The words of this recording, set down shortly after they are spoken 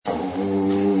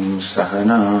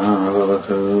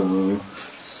सहनावतु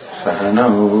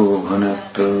सहनौ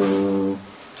भुनक्तु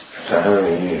सह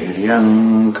वीर्यम्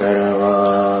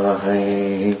करवावहै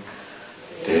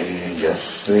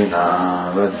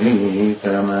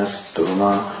तेजस्विनावधीतमस्तु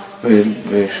मा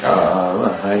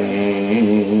विद्विषावहै।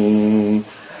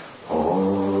 ॐ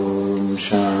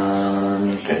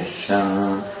शान्ति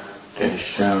शान्ति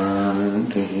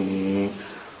शान्तिः।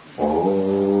 ॐ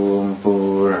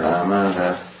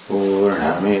पूर्णमदः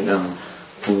पूर्णमिदम्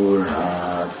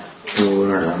पूर्णात्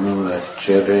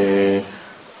पूर्णमुदच्यते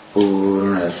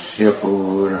पूर्णस्य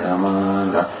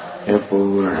पूर्णमादाय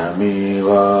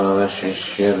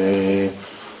पूर्णमेवावशिष्यते।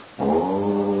 ॐ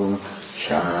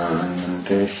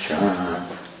शान्ति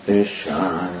शान्ति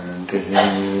शान्तिः।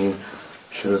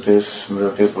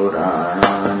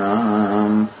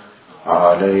 श्रुतिस्मृतिपुराणानाम्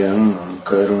आलयम्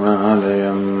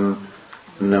करुणालयम्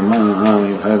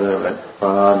नमामि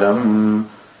भगवत्पादम्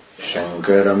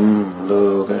शङ्करम्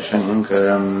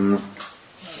लोकशङ्करम्।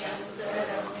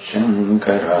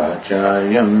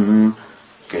 शङ्कराचार्यम्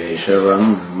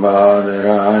केशवम्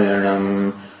बादरायणम्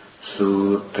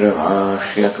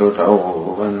सूत्रभाष्यकृतौ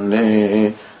वन्दे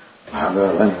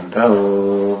भगवन्तौ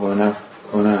पुनः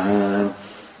पुनः।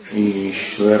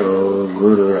 ईश्वरो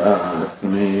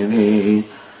गुरुरात्मेति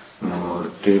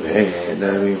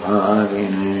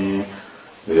मूर्तिभेदविभागिने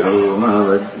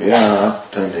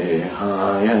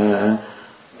व्योमवद्व्याप्तदेहाय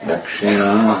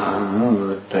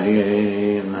दक्षिणामूर्तये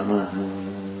नमः।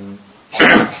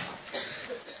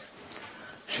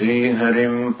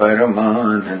 श्रीहरिम्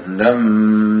परमानन्दम्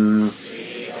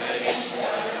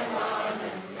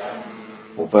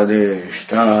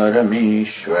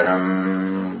उपदेष्टारमीश्वरम्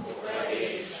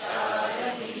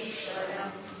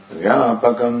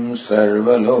व्यापकम्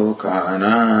सर्वलोकानाम्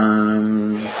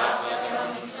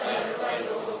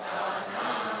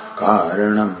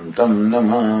कारणम् तम्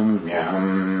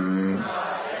नमाम्यहम्।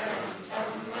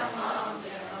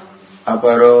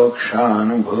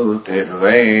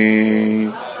 अपरोक्षानुभूतिर्वै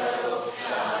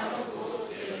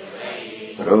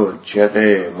रोच्यते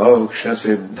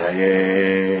मोक्षसिद्धये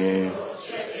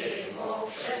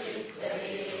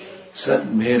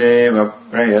सद्भिरेव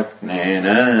प्रयत्नेन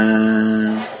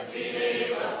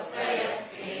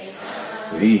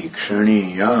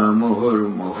वीक्षणीया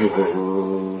मुहुर्मुहुः।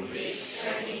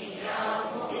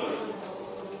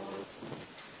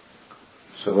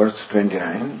 So verse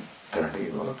 29, 30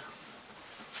 word.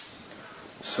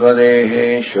 स्वदेहे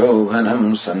शोभनम्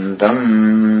सन्तम्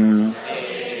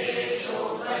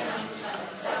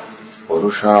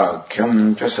पुरुषाख्यम्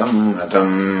च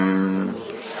सम्मतम्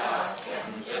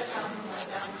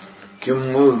किम्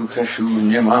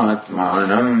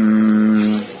मूर्खशून्यमात्मानम्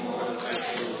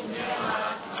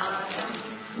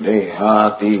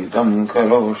देहातीतम्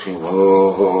करोषि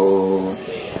भोः।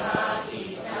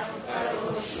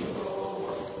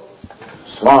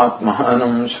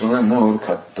 स्वात्मानम् शृणु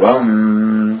मूर्खत्वम्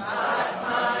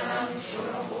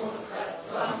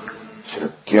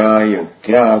श्रुत्या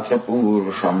युक्त्या च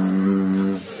पूरुषम्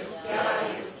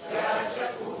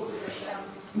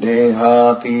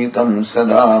देहातीतम्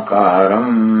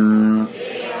सदाकारम्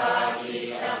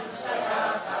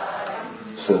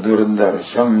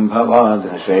सुदुर्दर्शम्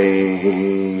भवादृशैः।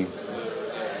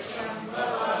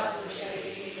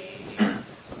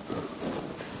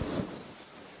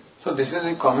 So this is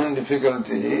the common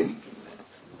difficulty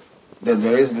that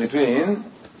there is between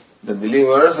the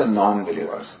believers and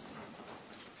non-believers.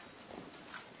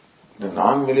 The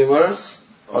non-believers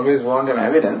always want an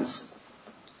evidence,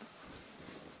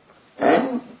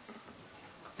 and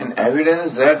an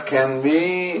evidence that can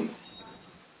be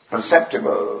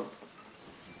perceptible.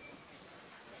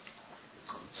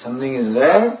 Something is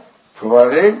there,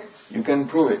 provided you can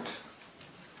prove it.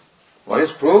 What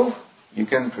is proof? You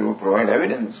can provide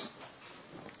evidence.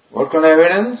 What kind of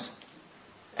evidence?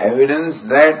 Evidence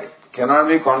that cannot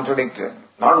be contradicted.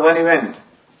 Not one event.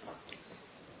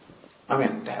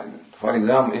 For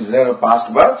example, is there a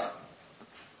past birth?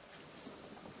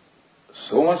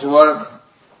 So much work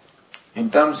in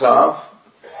terms of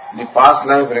the past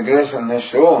life regression has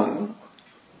shown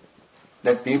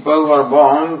that people were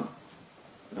born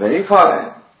very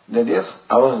far. That yes,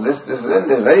 I was this, then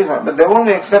they're very far. But they won't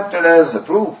be accepted as the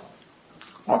proof.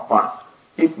 What part?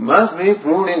 It must be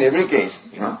proved in every case,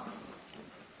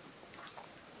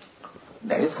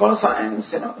 That is called science,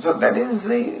 So that is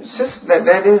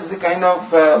the kind of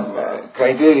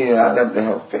criteria that they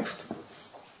have fixed.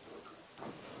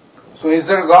 So is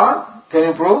there God? Can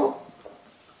you prove?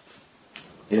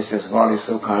 Yes, God is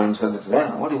so kind, so that's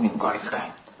well. What do you mean God is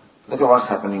kind? Look at what's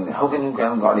happening there. How can you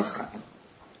claim God is kind?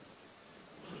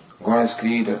 God is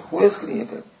created. Who has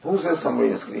created? Who says somebody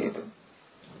is created?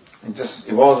 It just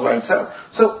evolves by itself.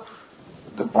 So,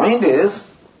 the point is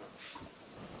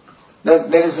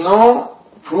that there is no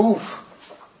proof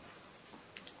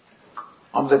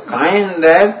of the kind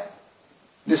that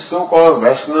the so-called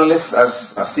rationalists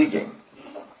are seeking.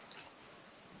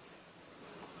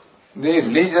 The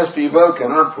religious people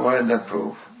cannot provide that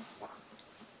proof.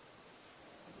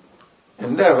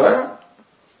 And therefore,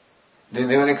 they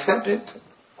never accept it.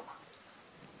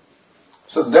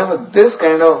 So therefore, this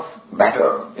kind of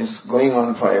battle is going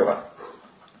on forever.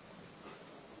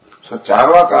 So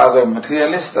Charvakas, the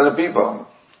materialists, are the people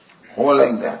who are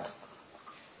like that,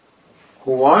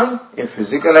 who want a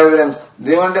physical evidence.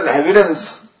 They want an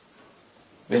evidence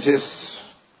which is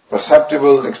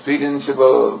perceptible,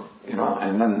 experienceable,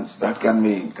 and then that can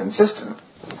be consistent.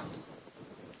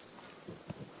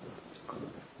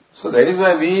 So that is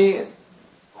why we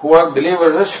who are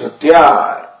believers are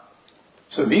Shrutya.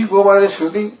 So we go by the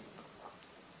Shruti.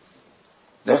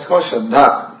 That's called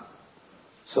Shraddha.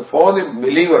 So for the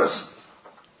believers,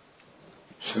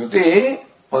 Shruti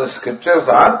or the scriptures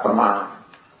are Pramana.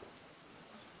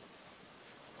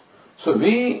 So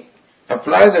we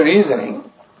apply the reasoning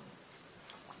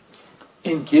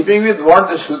in keeping with what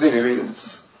the Shruti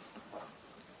reveals.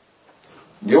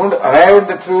 You don't arrive at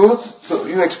the truth, so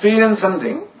you experience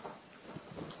something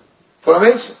for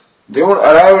which they would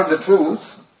arrive at the truth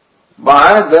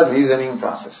by the reasoning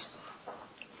process,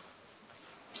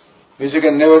 which you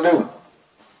can never do.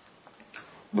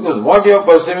 Because what you are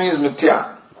perceiving is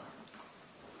mithya.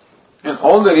 And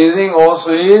all the reasoning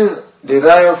also is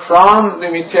derived from the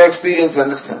mithya experience,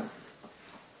 understand?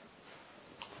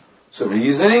 So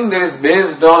reasoning that is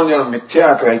based on your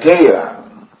mithya criteria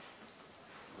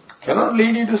cannot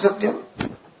lead you to satyam.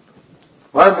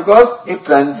 Why? Because it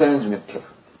transcends mithya.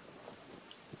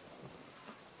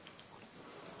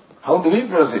 How do we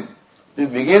proceed? We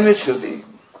begin with Shruti.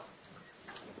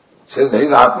 Says there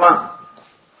is Atma.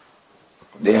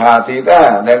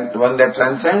 Dehatita, that one that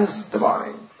transcends the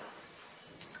body.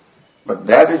 But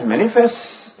that which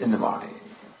manifests in the body,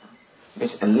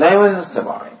 which enlivens the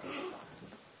body.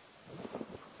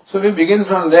 So we begin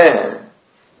from there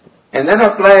and then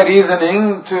apply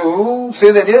reasoning to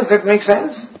say that yes, that makes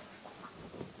sense.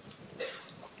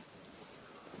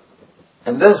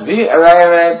 And thus we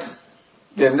arrive at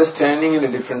the understanding in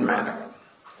a different manner.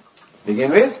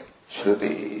 Begin with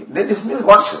Shruti. They dismiss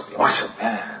what Shruti? What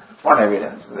Shruti? What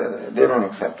evidence? They don't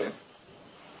accept it.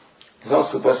 It's all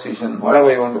superstition,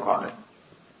 whatever you want to call it.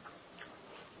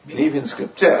 Belief in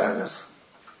scriptures.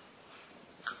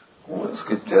 Well,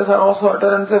 scriptures are also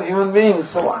utterance of human beings,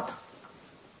 so what?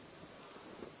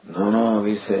 No,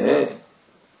 we say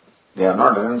they are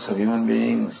not utterance of human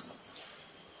beings.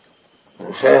 The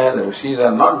Rishis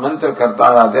are not mantra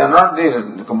kartara, they are not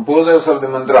the composers of the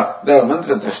mantra, they are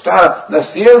mantra drashtara, the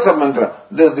seers of mantra.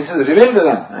 This is revealed to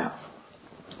them.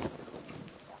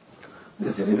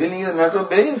 This revealing is a matter of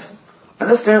belief.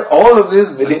 Understand, all of this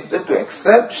belief, that to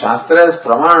accept Shastra as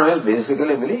Pramana is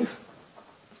basically belief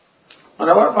on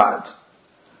our part,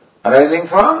 arising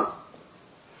from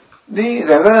the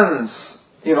reverence,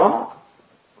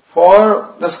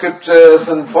 for the scriptures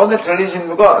and for the tradition,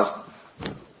 because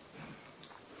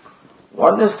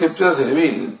what the scriptures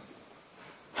reveal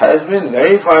has been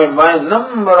verified by a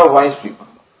number of wise people.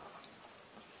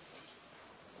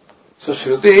 So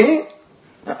Shruti,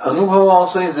 Anubhava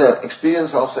also is there,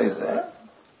 experience also is there.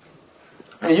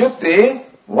 And Yukti,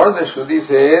 what the Shruti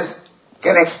says,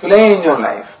 can explain your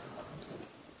life.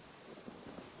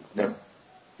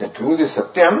 The truth is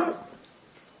Satyam,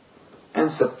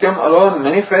 and Satyam alone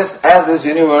manifests as this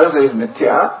universe, there is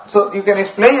Mithya, so you can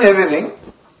explain everything.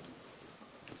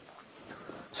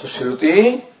 So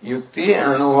Shruti, Yukti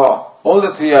and Anubhava, all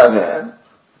the three are there.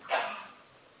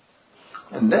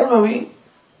 And then we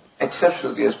accept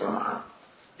Shruti as Pramana.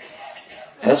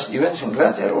 As even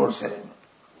Shankaracharya would say,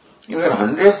 if there are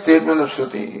 100 statements of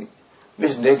Shruti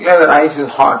which declare that ice is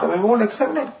hot, we won't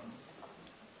accept it.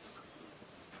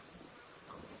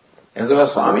 As well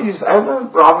as Swami says, I have no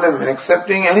problem in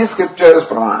accepting any scripture as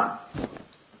Pramana,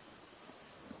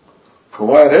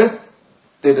 provided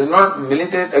they do not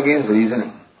militate against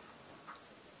reasoning.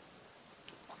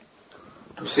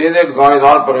 To say that God is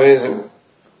all pervasive,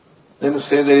 then to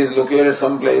say that He is located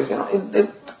someplace,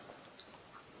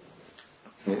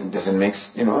 it doesn't make,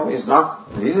 it's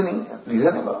not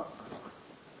reasonable.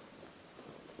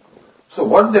 So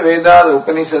what the Vedas, the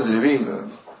Upanishads reveal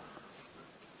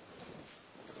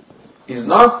is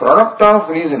not product of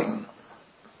reasoning,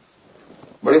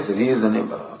 but it's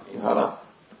reasonable. You follow?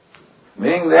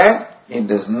 Meaning that it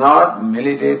does not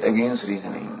militate against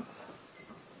reasoning.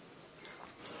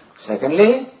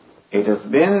 Secondly, it has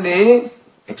been the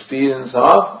experience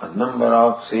of a number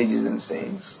of sages and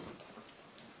saints.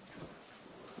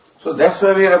 So that's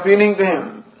why we are appealing to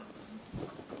him.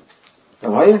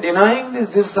 Now why are you denying this?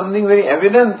 This is something very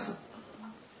evident.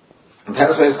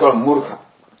 That's why it's called Murkha,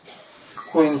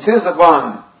 who insists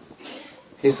upon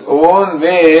his own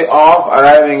way of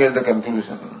arriving at the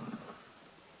conclusion.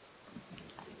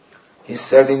 He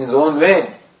said in his own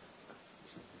way.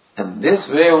 And this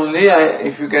way only,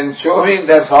 if you can show me,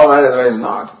 that's all right, otherwise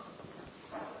not.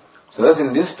 So thus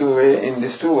in these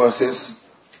two verses,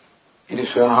 it is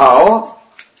shown how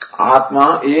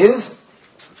Atma is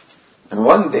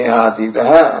one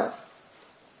Dehatita,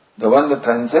 the one that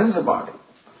transcends the body.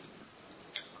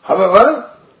 However,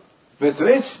 with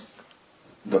which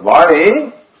the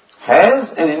body has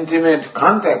an intimate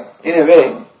contact in a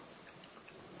way,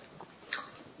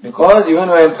 because even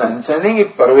while transcending,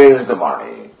 it pervades the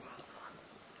body.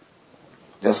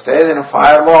 Just as in a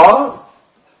fireball,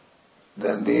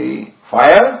 then the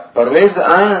fire pervades the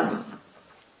iron.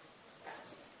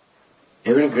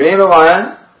 Every grain of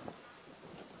iron,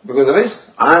 because of which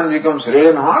iron becomes red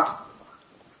and hot.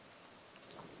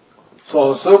 So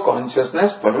also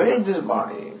consciousness pervades this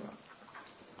body,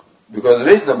 because of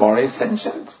which the body is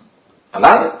sentient,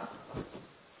 alive.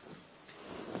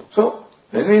 So,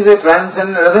 when we say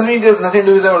transcendent, it doesn't mean it has nothing to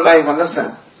do with our life,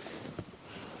 understand?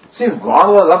 See, if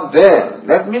God was up there,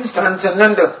 that means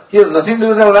transcendent. He has nothing to do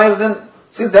with our life, then,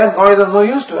 see, that God is of no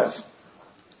use to us.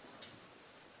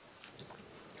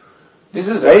 This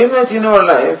is very much in our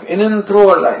life, in and through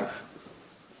our life.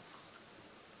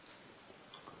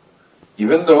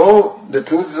 Even though the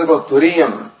truth is about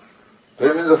Turiyam,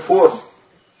 Turiyam means the force.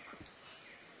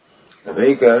 The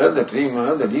waker, the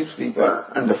dreamer, the deep sleeper,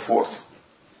 and the fourth.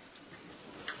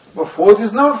 But fourth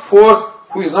is not fourth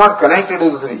who is not connected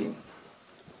to the three.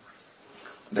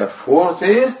 The fourth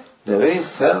is the very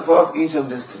self of each of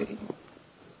these three.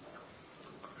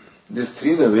 These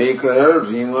three, the waker,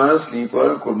 dreamer,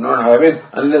 sleeper, could not have it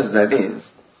unless that is.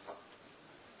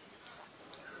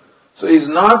 So he is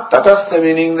not tatastha,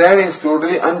 meaning that he is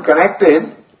totally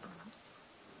unconnected.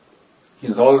 He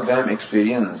is all the time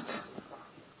experienced.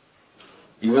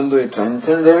 Even though he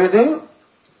transcends everything,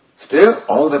 still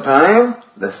all the time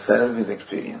the self is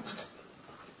experienced.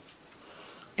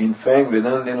 In fact,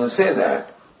 Vedanta will say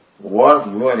that what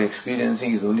you are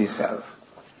experiencing is only self.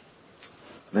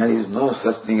 There is no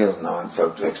such thing as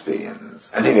non-self to experience.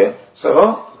 Anyway,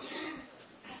 so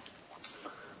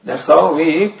that's how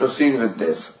we proceed with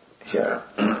this here.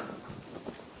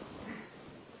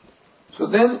 So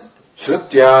then,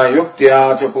 Shrutya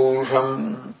Yuktya Cha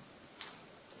Purusham.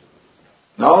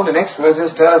 Now the next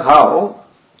verses tell us how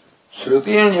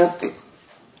Shruti and Yukti.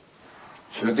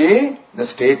 Shruti, the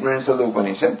statements of the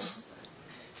Upanishads.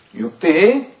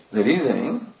 Yukti, the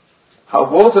reasoning. How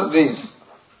both of these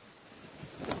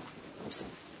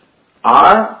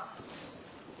are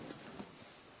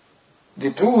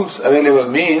the tools, available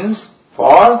means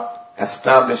for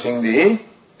establishing the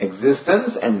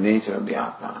existence and nature of the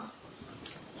Atma.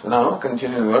 So now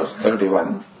continue verse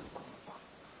 31.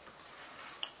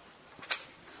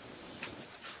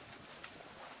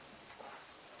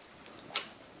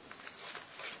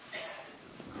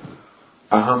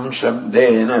 Aham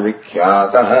shabdena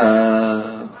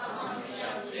vikhyatah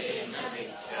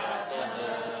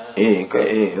eka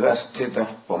eva sthitah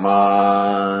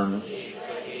puman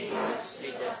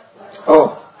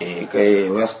eka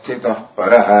eva sthitah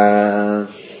parah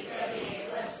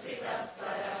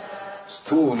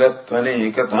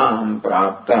स्थूलत्वनेकतां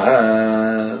प्राप्तः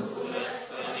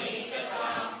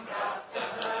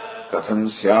कथं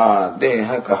स्यात्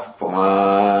देहकः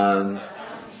पुमान्.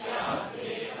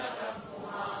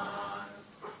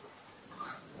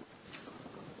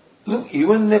 Look,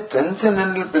 even the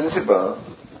transcendental principle,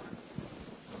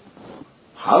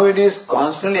 how it is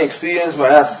constantly experienced by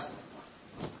us.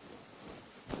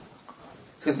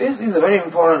 So this is a very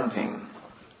important thing.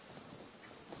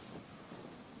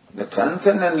 The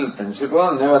transcendental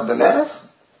principle, nevertheless,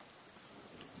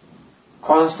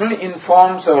 constantly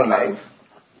informs our life.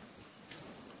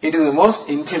 It is the most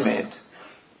intimate.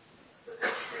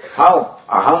 How?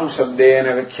 Aham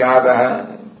shabdena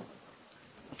vikhyatah.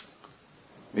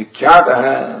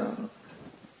 Vikhyatah,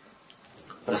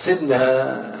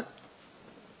 prasiddha,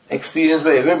 experienced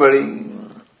by everybody.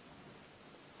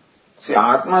 See,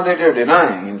 Atma that you are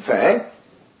denying, in fact,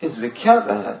 is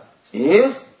vikhyatah,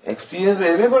 is experienced by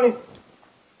everybody.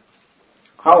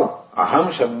 How?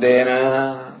 Aham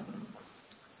shabdena.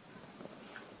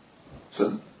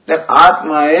 So, that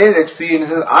Atma is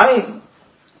experienced as I.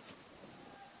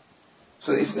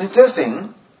 So, it's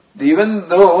interesting, even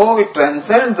though it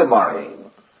transcends the body,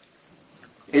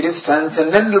 it is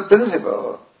transcendental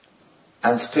principle,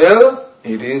 and still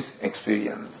it is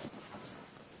experience.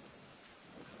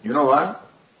 You know why?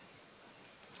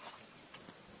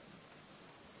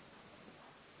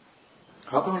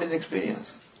 How come it is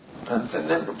experience?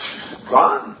 Transcendental,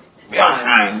 gone, beyond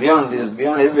mind, beyond this,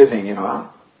 beyond everything,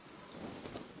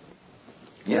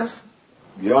 Yes,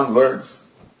 beyond words,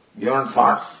 beyond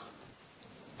thoughts,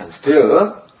 and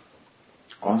still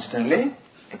constantly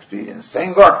experience.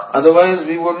 Thank God, otherwise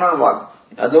we would not walk.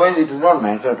 Otherwise it would not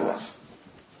matter to us.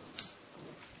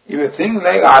 If a thing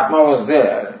like Atma was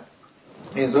there,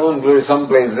 his own glory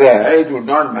someplace there, it would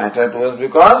not matter to us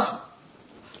because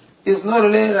it is no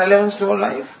relevance to our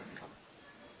life.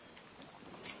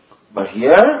 But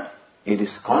here, it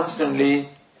is constantly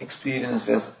experienced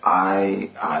as I.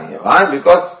 Why?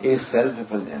 Because it is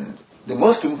self-effulgent. The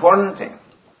most important thing.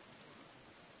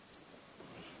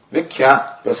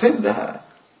 Vikya prasiddha.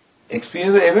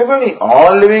 Experience of everybody,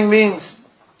 all living beings,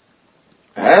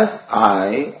 as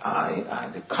I.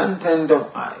 The content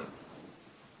of I.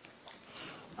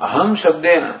 Aham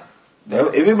shabdena.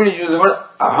 Everybody uses the word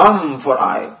aham for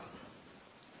I.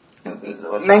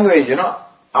 In language,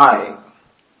 I.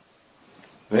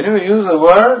 Whenever you use the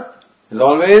word, there is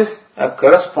always a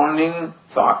corresponding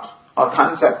thought or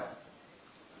concept.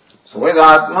 So with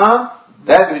Atma,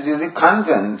 that which is the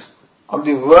content of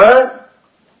the word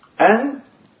and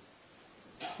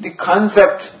the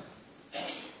concept,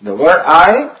 the word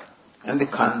I and the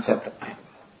concept I.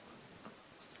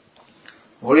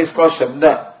 What is called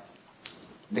Shabda?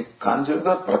 The concept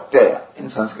of Pratyaya in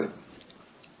Sanskrit.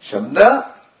 Shabda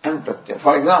and Pratyaya.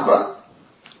 For example,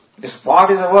 this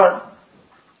pot is a word.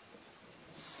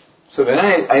 So when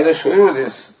I either show you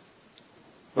this,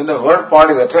 when the word pot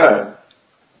is uttered,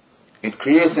 it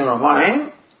creates in our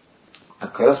mind a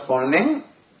corresponding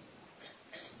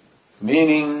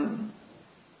meaning,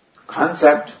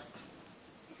 concept,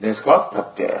 that is called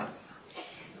Pratyaya.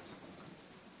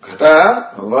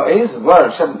 Ghata is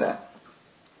word, Shabda.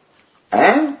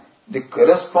 And the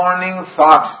corresponding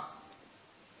thought,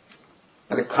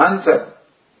 the concept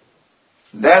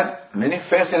that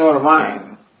manifests in our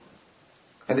mind,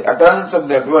 and the utterance of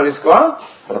that word is called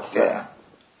Pratyaya.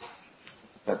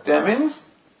 Pratyaya means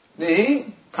the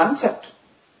concept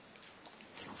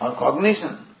or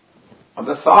cognition of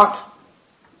the thought.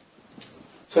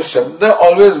 So Shabda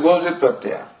always goes with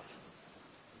Pratyaya.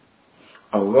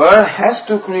 A word has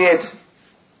to create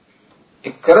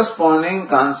a corresponding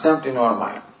concept in our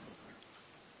mind.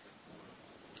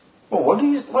 Oh, what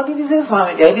did he say,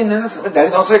 Swami? I didn't understand. That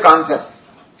is also a concept.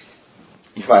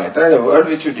 If I uttered a word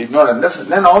which you did not understand,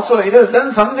 then also it has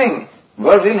done something.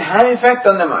 Word will have effect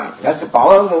on the mind. That's the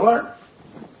power of the word.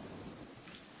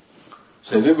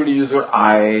 So everybody uses the word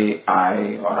I,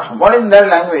 or aham. What in that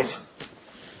language?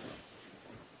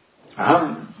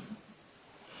 Aham.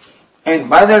 And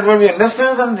by that word we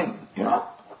understand something,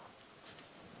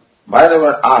 By the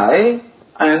word I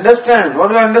understand. What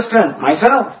do I understand?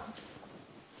 Myself.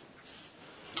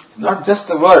 Not just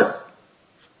the word.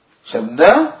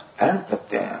 Shabda and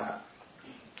Pratyaya.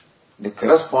 The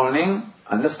corresponding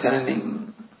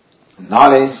understanding,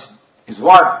 knowledge is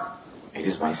what? It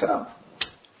is myself.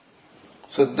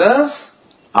 So thus,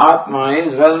 Atma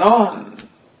is well known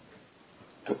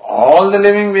to all the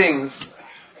living beings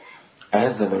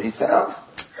as the very self.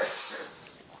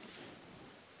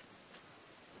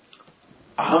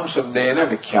 Aham shabdena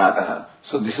vikhyatah.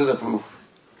 So this is the proof.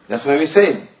 That's why we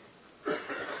say,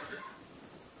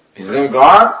 is there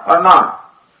God or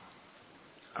not?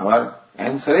 Our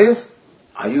answer is,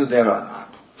 are you there or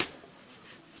not?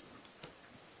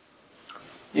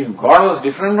 If God was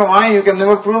different from I, you can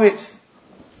never prove it.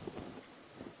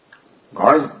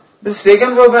 God is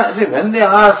taken for granted. See, when they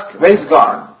ask, where is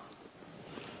God?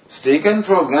 It's taken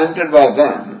for granted by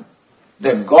them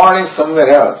that God is somewhere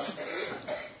else.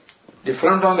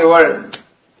 Different from the world.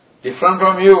 Different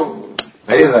from you.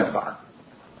 Where is that God?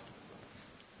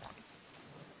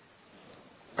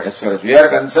 But as far as we are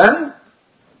concerned,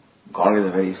 God is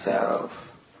the very self.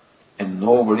 And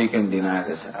nobody can deny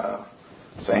the self.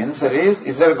 So answer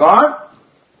is there God?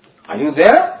 Are you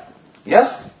there?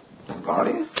 Yes, then God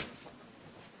is.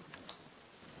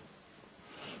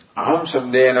 Aham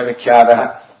shabdena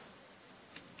vikhyatah.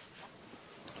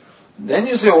 Then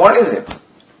you say, what is it?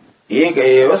 Eka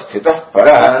eva sthitah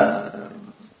paraha.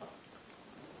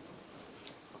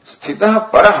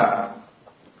 Sthitah paraha.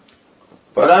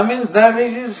 Para means that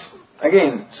which is,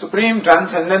 again, supreme,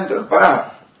 transcendental,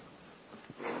 para.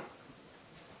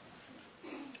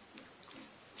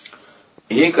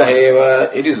 Eka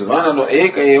eva, it is one alone.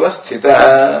 Eka eva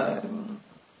sthita.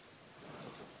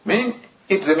 Meaning,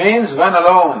 it remains one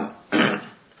alone.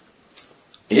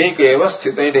 Ekeva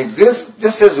sthita, it exists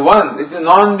just as one. It is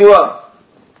non-dual.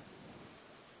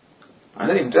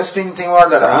 Another interesting thing about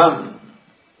that aham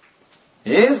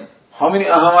is, how many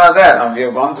aham are there? Now we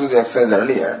have gone through the exercise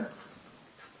earlier.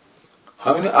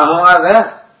 How many aham are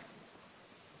there?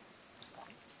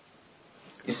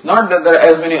 It's not that there are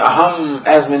as many aham,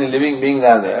 as many living beings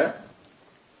are there.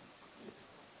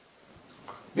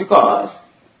 Because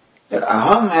that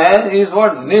aham is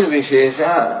what?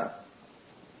 Nirvishesha.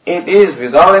 It is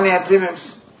without any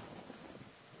attributes.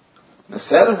 The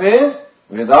self is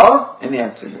without any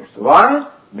attributes. Why?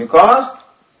 Because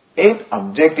it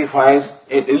objectifies,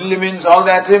 it elimines all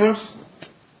the attributes.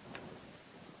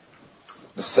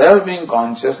 The self being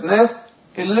consciousness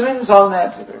elimines all the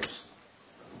attributes.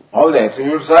 All the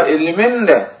attributes are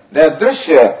eliminated. They are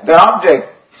drishya, they are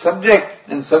object, subject,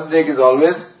 and subject is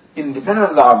always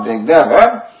independent of the object.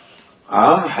 Therefore,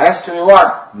 aham has to be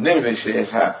what?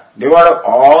 Nirvishesha, devoid of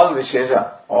all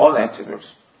vishesha, all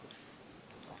attributes.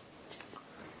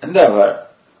 And therefore,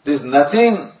 there is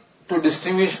nothing to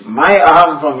distinguish my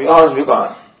aham from yours,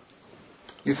 because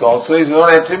this also is your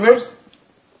attributes.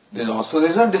 There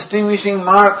is a distinguishing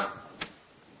mark.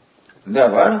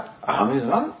 Therefore, aham is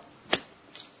one.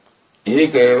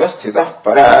 Ekeva sthitah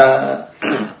para.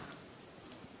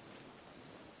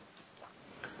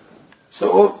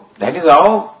 So, that is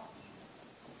how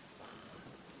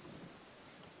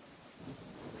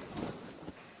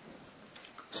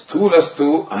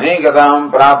स्थूलस्तु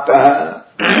अनेकतां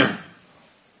प्राप्तः.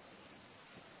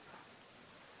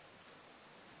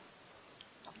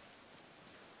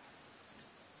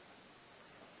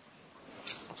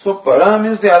 So, para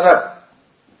means the other.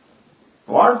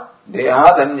 What?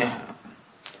 Dehadanya.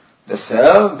 The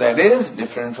self that is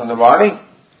different from the body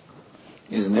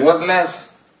is nevertheless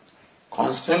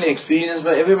constantly experienced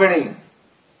by everybody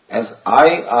as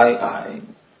I.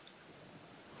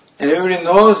 And everybody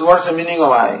knows what's the meaning of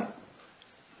I.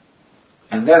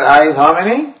 And that I is how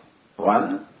many?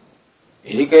 One.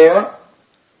 Ekeva.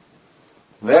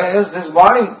 Where is this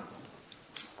body?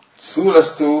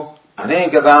 Sulastu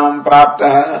anekatam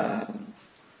praptah.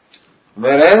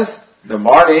 Whereas the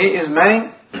body is many.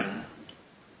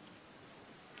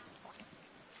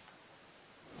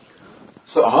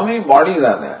 So how many bodies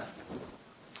are there?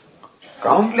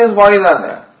 Countless bodies are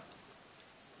there.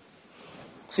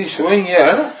 See, showing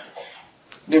here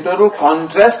the total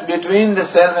contrast between the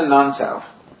self and non-self.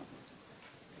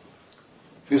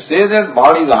 If you say that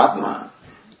body is Atma,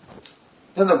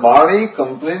 then the body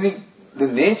completely, the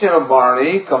nature of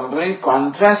body completely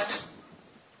contrasts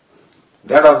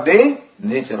that of the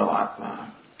nature of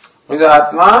Atma. With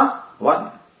Atma,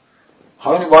 one.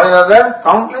 How many bodies are there?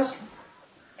 Countless.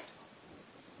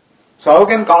 So how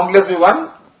can countless be one?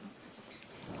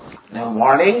 Now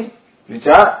body which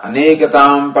are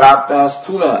anekatam prapta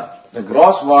sthula, the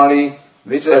gross body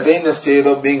which attain the state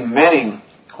of being many.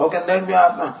 How can that be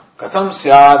Atma? Katham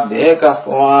syad dehaka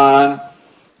bhavan.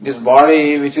 This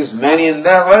body which is many and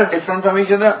therefore different from each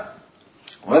other.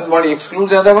 One body excludes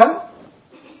the other one.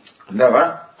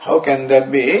 Therefore, how can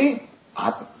that be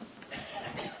Atma?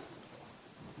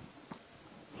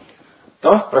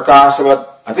 Tah prakashavat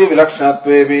ati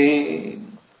vilakshanatvevi.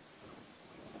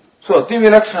 So, ati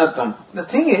vilakshanatvam. The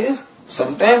thing is,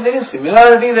 sometimes there is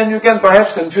similarity, then you can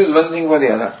perhaps confuse one thing for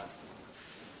the other.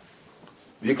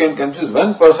 You can confuse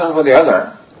one person for the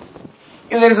other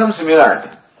if there is some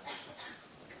similarity.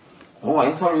 Oh,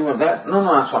 I thought you were that. No,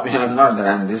 Swami, I am not that,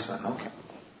 I am this one. Okay.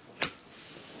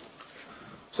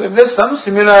 So if there is some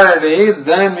similarity,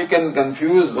 then we can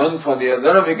confuse one for the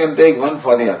other, we can take one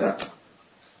for the other.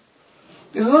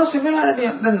 There is no similarity,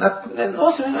 then there is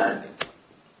no similarity.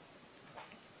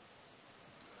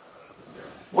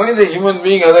 One is a human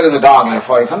being, other is a dog, like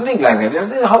for something like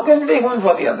that. How can you take one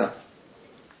for the other?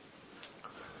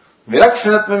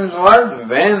 Vilakshanatvam is what?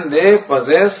 When they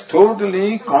possess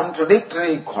totally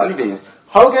contradictory qualities.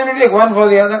 How can you take one for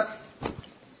the other?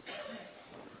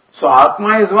 So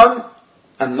Atma is one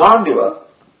and non-dual,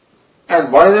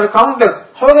 and bodies are countless.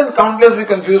 How can countless be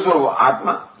confused for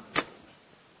Atma?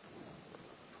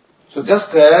 So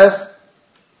just as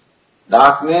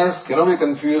darkness cannot be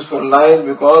confused for light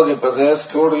because they possess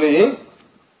totally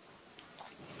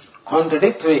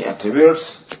contradictory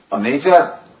attributes of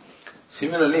nature,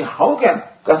 similarly, how can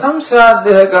katham syad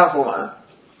dehaka bhavan?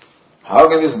 How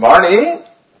can this body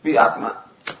be Atma?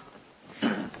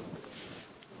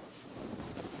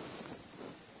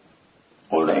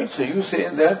 Alright, so you say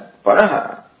that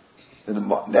paraha,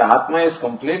 the Atma is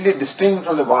completely distinct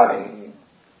from the body.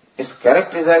 Its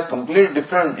characters are completely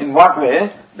different. In what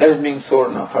way? That is being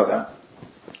sold now further.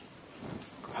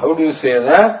 How do you say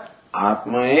that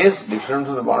Atma is different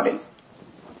from the body?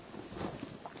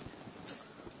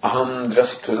 aham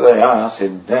drashtudaya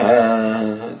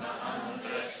siddha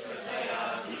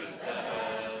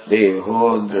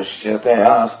deho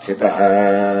drishyataya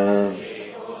sthitah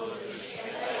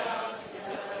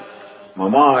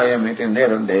mamayamiti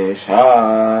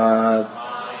nirdeshat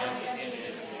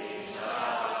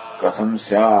katham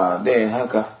sya deha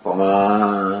kah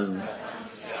puman.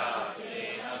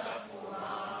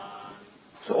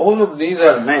 So all of these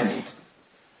are meant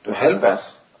to help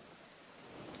us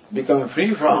become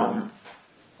free from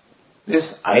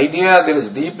this idea that is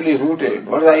deeply rooted.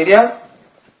 What is the idea?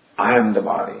 I am the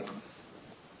body.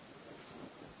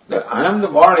 That I am the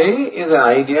body is an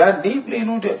idea deeply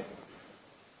rooted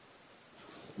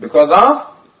because of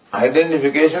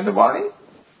identification of the body.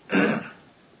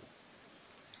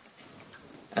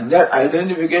 And that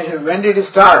identification, when did it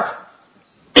start?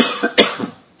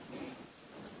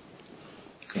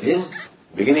 It is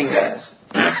beginning as.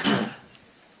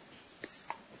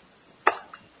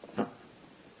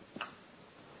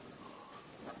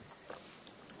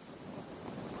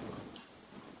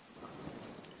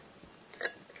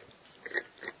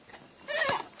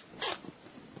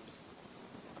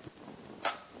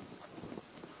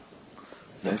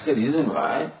 That's the reason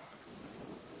why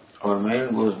our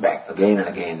mind goes back again and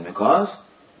again, because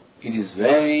it is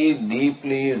very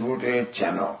deeply rooted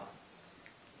channel.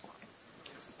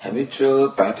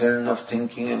 Habitual pattern of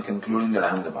thinking and concluding that I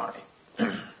am the body.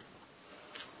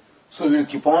 So we will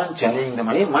keep on challenging the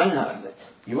mind. Mind,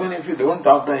 even if you don't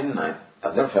talk to any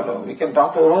other fellow, we can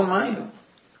talk to our own mind.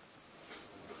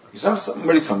 It's not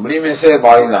somebody may say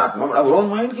body is Atma, but our own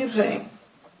mind keeps saying.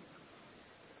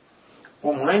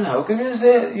 Oh mind, how can you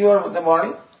say you are the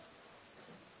body?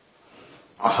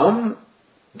 Aham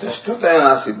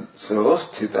drashtutaya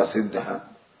sthita siddha.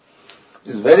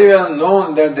 It is very well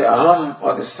known that the aham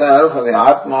or the self or the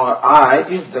atma or I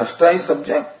is drashta, is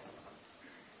subject.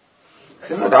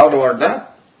 There is no doubt about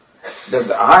that. That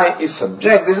the I is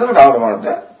subject, there is no doubt about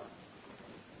that.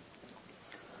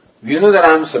 We know that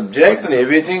I am subject and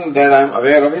everything that I am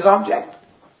aware of is object.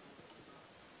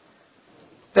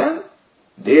 Then,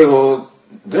 deho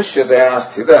drishyataya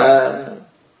sthita.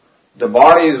 The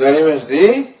body is very much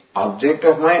the object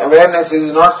of my awareness. Is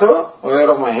it not so? Aware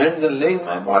of my hands and legs,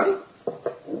 my body.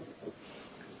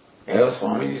 As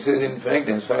Swamiji says, in fact,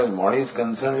 as far as body is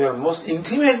concerned, we are most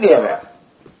intimately aware.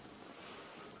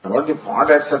 About the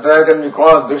part, etc., can be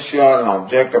called drishya or an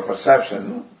object of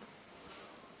perception.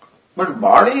 But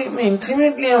body,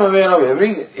 intimately I am aware of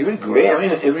every way,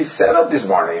 every cell of this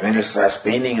body. When it starts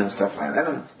paining and stuff like that,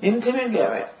 I am intimately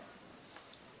aware.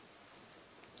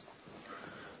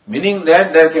 Meaning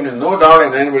that there can be no doubt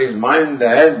in anybody's mind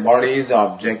that body is the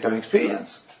object of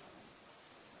experience.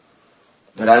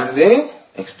 That I am the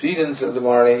experience of the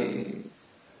body.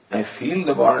 I feel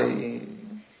the body.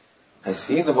 I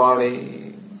see the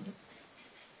body.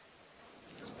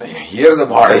 I hear the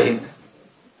body.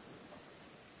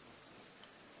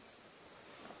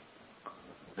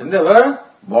 And the word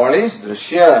body is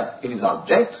drishya, it is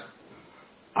object.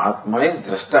 Atma is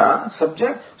drashta,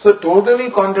 subject. So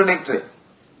totally contradictory.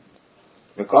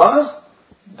 Because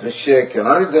drishya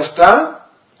cannot be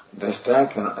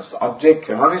drashta cannot, object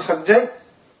cannot be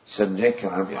subject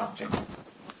cannot be object.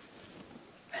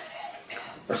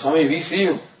 But Swami, we see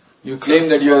you. You claim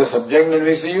that you are a subject and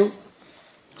we see you.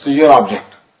 So you are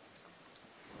object.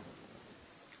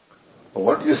 But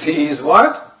what you see is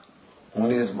what?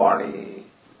 Only this body.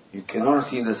 You cannot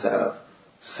see the self.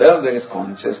 Self, that is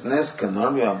consciousness,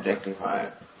 cannot be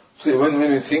objectified. So even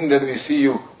when we think that we see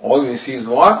you, all we see is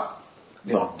what?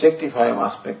 The objectified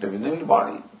aspect of the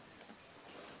body.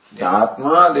 The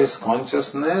Atma, this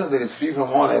consciousness that is free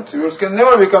from all attributes, can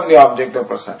never become the object of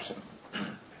perception.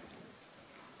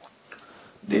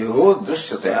 Deho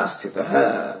drishyataya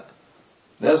sthitah.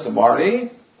 Thus the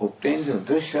body obtains the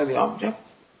drishya, the object.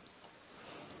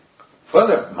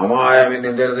 Further, mamayam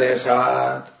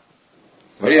nirdeshat.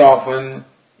 Very often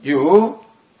you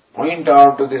point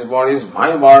out to this body is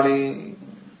my body.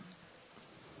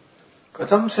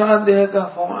 Katham sya deha kah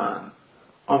puman.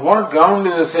 On what ground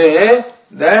do you say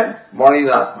that body is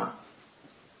Atma?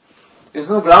 There is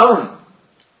no ground.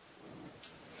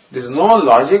 There is no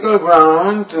logical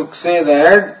ground to say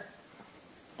that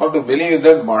or to believe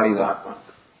that body is Atma.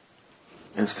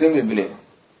 And still we believe.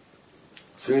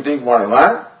 So you take body.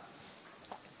 Why?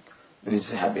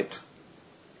 It's a habit.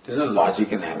 There is no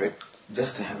logic in habit.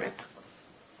 Just a habit.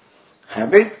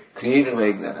 Habit created by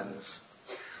ignorance.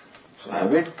 So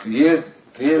habit created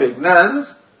by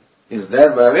ignorance is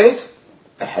that by which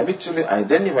I habitually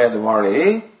identify the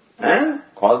body and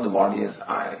call the body as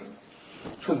I.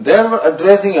 So there we're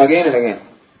addressing again and again.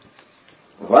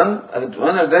 One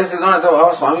address is not enough.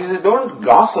 Our Swami says, don't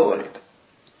gloss over it.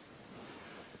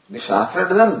 The Shastra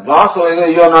doesn't gloss over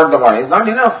it, you are not the body. It's not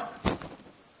enough.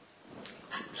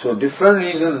 So different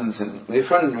reasons and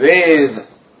different ways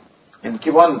and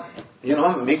keep on,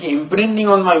 making imprinting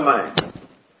on my mind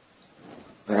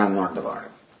that I am not the body.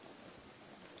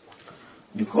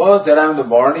 Because that I am the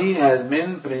body has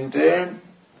been printed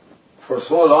for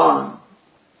so long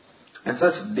and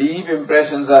such deep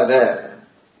impressions are there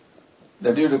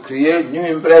that you have to create new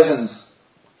impressions.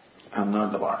 I am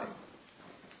not the body.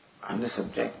 I am the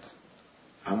subject.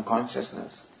 I am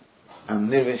consciousness. I am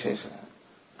nirvishesha.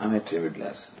 I am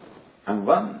attributeless. I am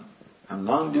one. I am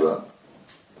non-dual.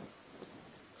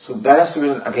 So that has to be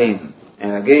done again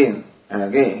and again and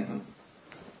again,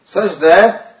 such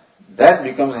that that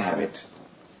becomes a habit.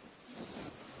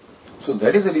 So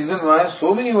that is the reason why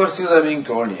so many verses are being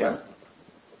told here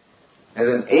as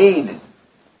an aid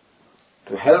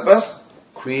to help us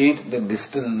create the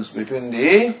distance between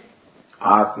the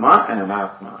Atma and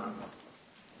Anatma.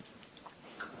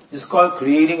 It's called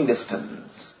creating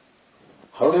distance.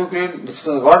 How do you create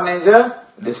distance? What nature?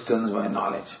 Distance by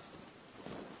knowledge.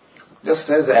 Just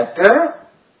as the actor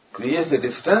creates the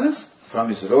distance from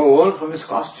his role, from his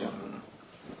costume.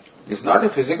 It's not a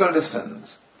physical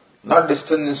distance, not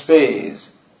distance in space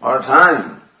or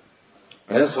time.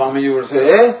 Whereas Swami would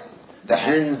say, the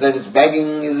hand that is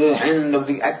begging is the hand of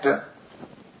the actor.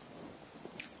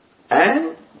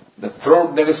 And the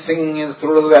throat that is singing is the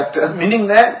throat of the actor, meaning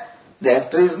that the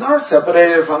actor is not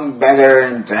separated from the beggar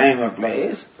in time or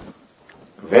place.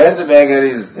 Where the beggar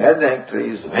is, there the actor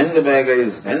is. When the beggar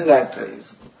is, then the actor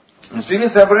is. And still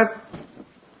is separate.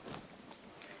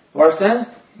 What sense?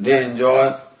 They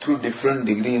enjoy two different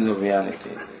degrees of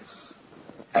realities.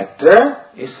 Actor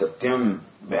is Satyam,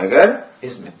 beggar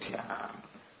is Mithya.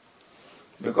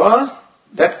 Because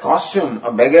that costume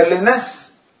of beggarliness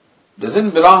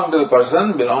doesn't belong to the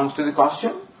person, belongs to the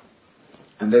costume.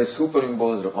 And that is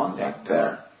superimposed upon the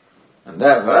actor. And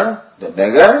therefore, the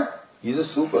beggar is a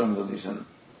superimposition,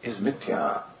 is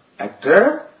Mithya.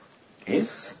 Actor is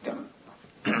Satyam.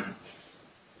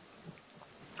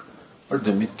 But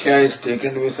the Mithya is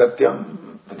taken to be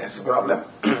Satyam, and that's the problem.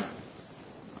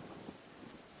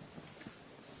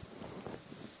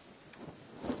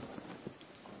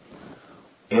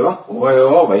 Evam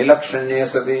uvayo vailakshanye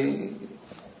sati.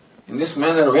 In this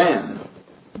manner, when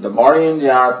the body and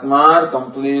the Atma are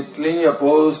completely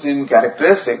opposed in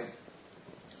characteristic,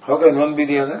 how can one be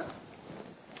the other?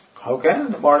 How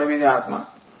can the body be the Atma?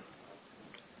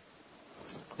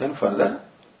 Then further,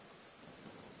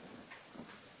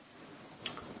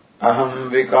 aham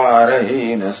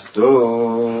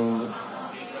vikarahinastu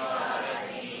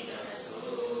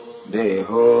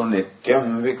deho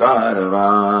nityam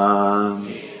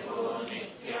vikaravan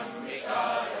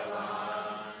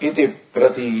iti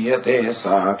pratiyate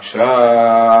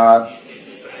sakshat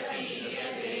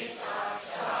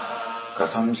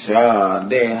katham syad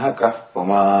deha kah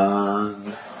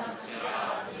puman.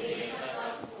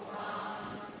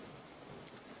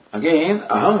 Again,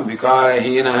 aham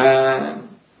vikarahina.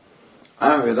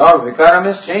 I am without vikara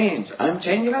means change. I am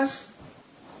changeless.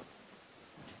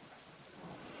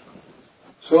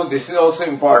 So this is also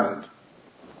important.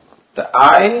 The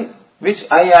I, which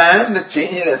I am, the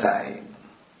changeless I.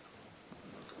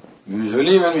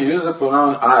 Usually when we use the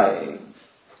pronoun I,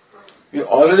 we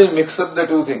already mix up the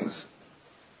two things.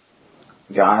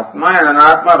 The Atma and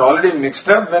Anatma are already mixed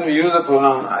up when we use the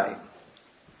pronoun I.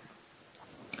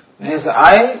 When you say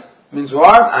I, means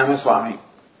what? I am a Swami.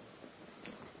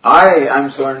 I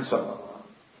am so and so.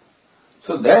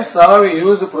 So that's how we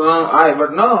use the pronoun I,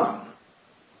 but no.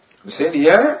 We said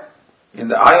here, in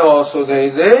the I also there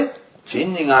is a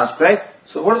changing aspect.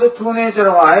 So what is the true nature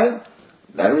of I?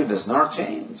 That it does not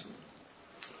change.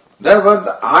 Therefore,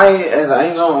 the I, as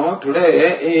I know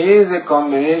today, is a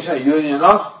combination, union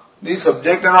of the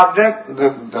subject and object, the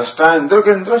drashta and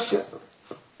druk and drashya.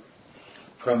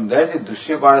 From that, the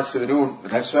drashya part is to be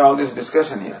removed. That's why all this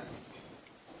discussion here.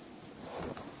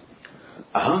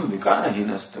 Aham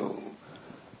vikarahinastu.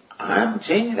 I am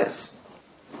changeless.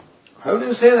 How do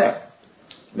you say that?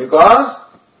 Because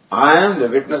I am the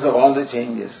witness of all the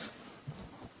changes.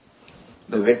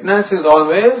 The witness is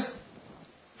always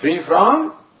free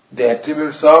from the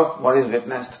attributes of what is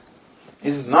witnessed.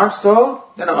 Is it not so?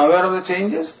 Then I am aware of the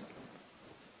changes.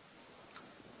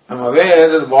 I am aware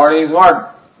that the body is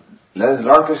what? As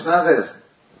Lord Krishna says,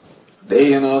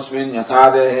 Dehinosmin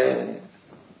yathadehe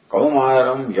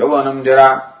kaumaram yavanam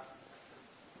jara.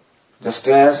 Just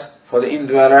as for the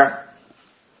indweller,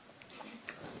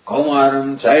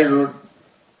 kaumaram childhood,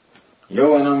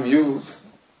 yavanam youth,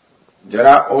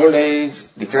 jara old age,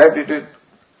 decrepitude,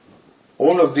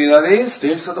 All of these are the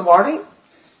states of the body.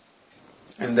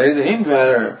 And there is an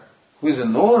indweller who is a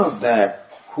knower of that,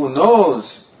 who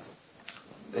knows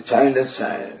the child as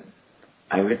child.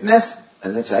 I witness,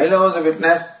 as a child I was a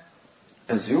witness,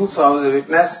 as youth I was a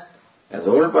witness, as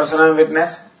old person I am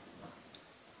witness.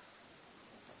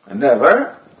 And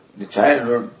therefore, the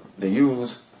childhood, the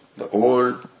youth, the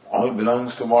old, all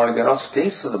belongs to body. They are all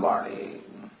states of the body.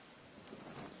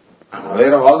 I am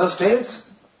aware of all the states.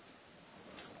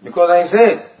 Because I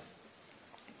say,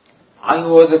 I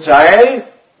was a child,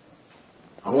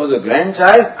 I was a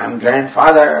grandchild, I am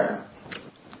grandfather.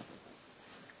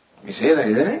 We say that,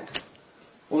 isn't it?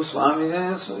 Oh, Swami,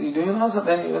 do you know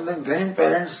something? When the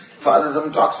grandparents, father,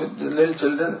 some talks with the little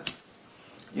children,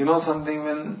 you know something,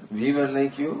 when we were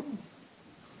like you?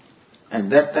 At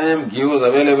that time, ghee was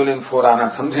available in 4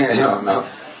 anna, something I don't know.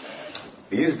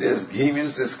 These days, ghee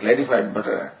means this clarified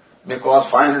butter. May cost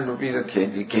 500 rupees a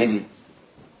kg.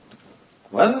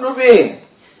 1 rupee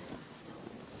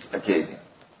a kg.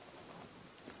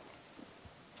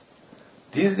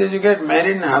 These days you get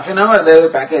married in half an hour, there is a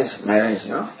package, marriage,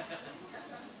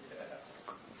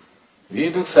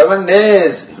 We took 7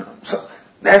 days, So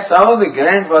that's how the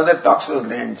grandfather talks to the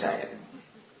grandchild.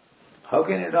 How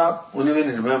can he talk? Only when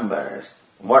he remembers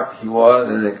what he was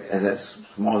as a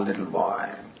small little boy.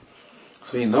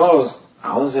 So he knows,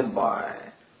 I was a boy,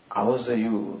 I was a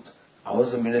youth, I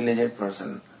was a middle-aged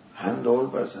person, I am the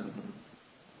old person.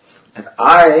 And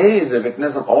I is a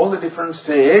witness of all the different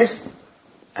states,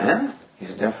 and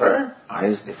is different, I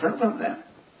is different from them.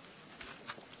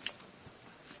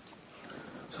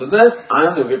 So thus, I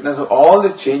am the witness of all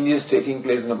the changes taking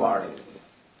place in the body.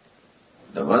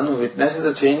 The one who witnesses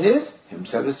the changes,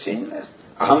 himself is changeless.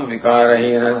 Aham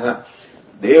vikarahina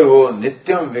deho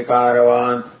nityam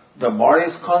vikaravan. The body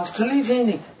is constantly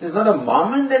changing. There is not a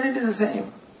moment that it is the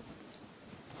same.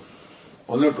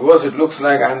 Only to us it looks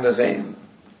like I am the same.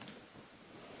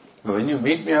 But when you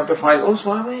meet me after 5, oh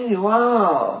Swami,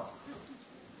 wow!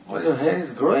 All your hair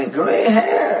is growing, grey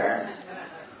hair.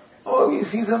 Oh, you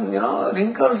see some,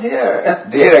 wrinkles here.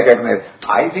 They recognize.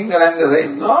 I think that I am the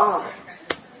same. No.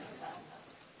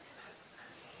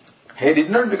 Hair did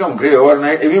not become grey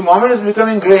overnight. Every moment is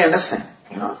becoming grey, understand?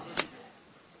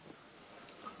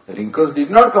 The wrinkles did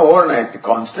not come overnight.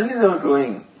 Constantly they were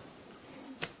growing.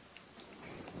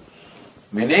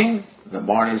 Meaning, the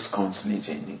body is constantly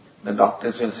changing. The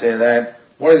doctors will say that,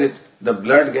 what is it? The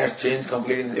blood gets changed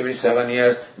completely every 7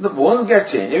 years. The bones get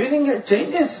changed. Everything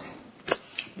changes.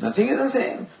 Nothing is the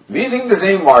same. We think the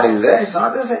same body is there. It's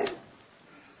not the same.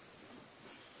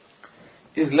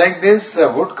 It's like this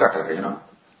woodcutter,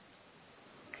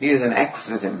 He has an axe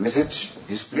with him, with which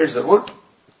he splits the wood.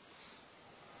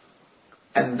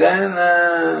 And then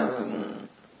that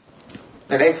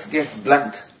axe gets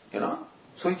blunt,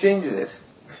 So he changes it,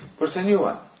 puts a new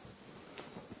one.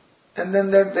 And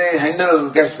then that the handle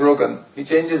gets broken, he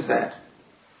changes that.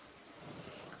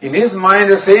 In his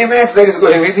mind, the same axe that is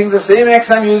going, we think the same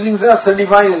axe I'm using is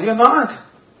 35 years. You're not.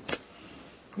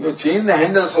 You change the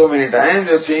handle so many times,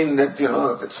 you change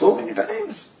that, so many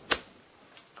times.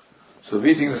 So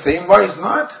we think the same body is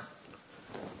not.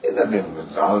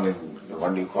 All the,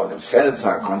 what do you call them, cells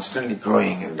are constantly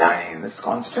growing and dying. This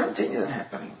constant change is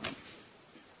happening.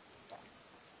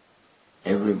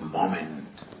 Every moment.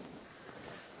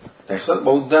 That's what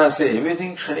Buddha say,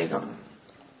 everything kshanikam.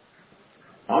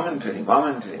 Momentary.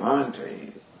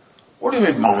 What do you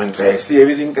mean momentary? See,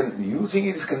 everything you think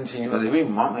it is continuous. Every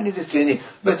moment it is changing.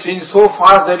 But change so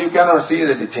fast that you cannot see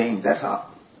that it changed. That's all.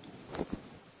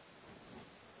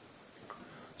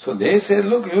 So they say,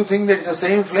 look, you think that it's the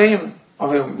same flame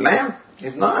of a lamp.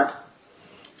 It's not.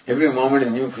 Every moment a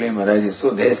new flame arises.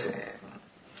 So they say.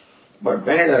 But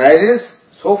when it arises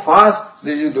so fast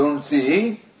that you don't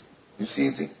see, you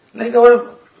see things. Like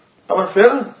our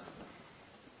film.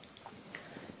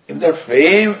 If the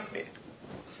flame,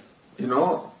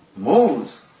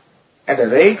 moves at a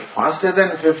rate faster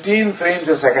than 15 frames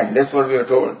a second, that's what we are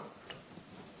told,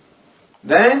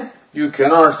 then you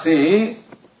cannot see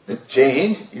the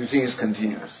change, you see is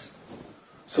continuous.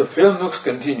 So film looks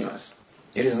continuous.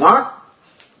 It is not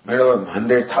made of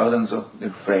hundreds, thousands of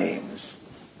frames.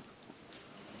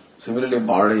 Similarly,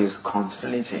 body is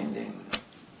constantly changing.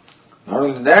 Not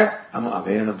only that, I am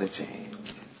aware of the change.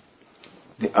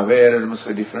 The awareness must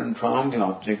be different from the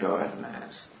object of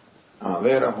awareness. I am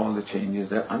aware of all the changes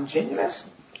that I am changeless.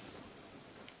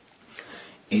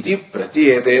 Iti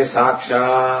pratiyate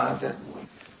sakshat.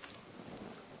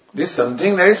 This is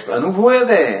something that is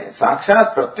anubhuyate,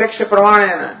 sakshat pratyaksha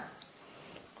pramanena.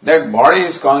 That body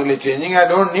is constantly changing. I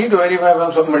don't need to verify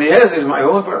from somebody else. It's my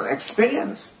own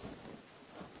experience.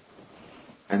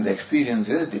 And the experience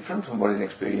is different from what is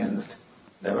experienced.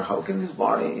 Therefore, how can this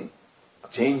body,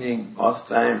 changing all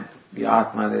the time, be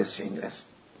Atma that is changeless?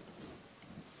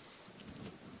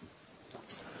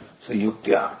 So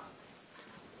yuktya.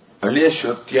 Earlier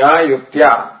Shrutya,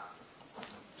 yuktya.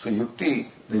 So yukti,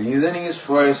 the reasoning is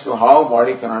as to how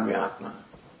body cannot be Atma.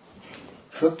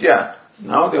 Shrutya.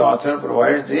 Now the author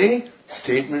provides the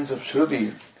statements of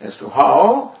Shruti as to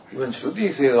how even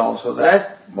Shruti says also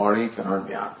that body cannot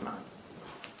be Atma.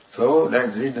 So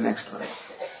let's read the next one.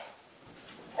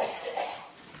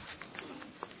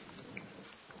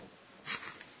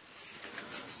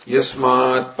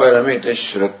 Yasmat paramita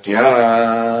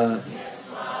shrutya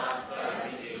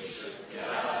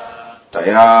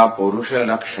taya purusha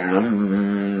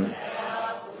lakshanam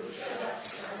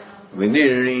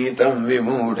vinirnitam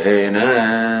vimudhena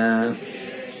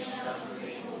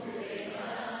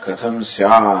katham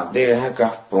syad deha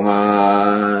kah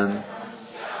puman.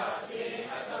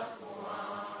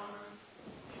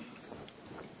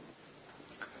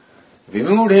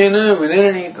 Vimudhena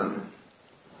vinirnitam.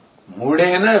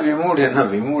 Mudena vimudhena.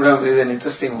 Vimudham is an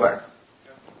interesting word.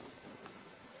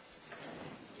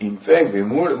 In fact,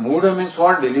 mudha means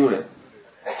what? Deluded.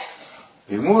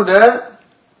 Vimudha,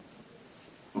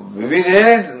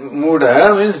 vividhe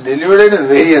mudha means deluded in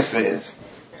various ways.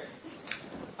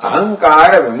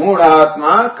 Ahankara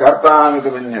vimudhatma kartamita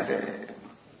vinyate.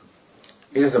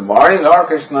 It is the body, Lord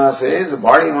Krishna says, the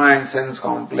body, mind, sense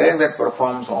complex that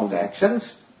performs all the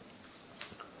actions.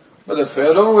 But the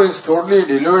fellow is totally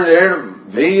deluded,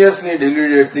 variously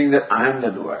deluded, thinking that I am the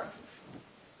doer.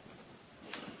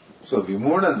 So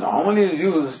vimudha normally is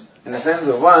used in the sense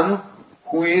of one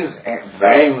who is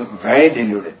very, very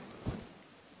deluded.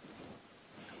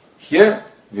 Here,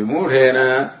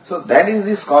 vimudhena, so that is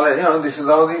the scholar, this is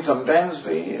how sometimes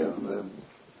the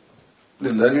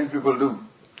learned people do.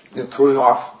 They throw you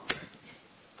off.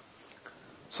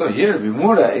 So here,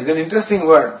 vimudha is an interesting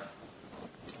word.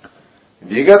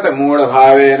 Vigata mudha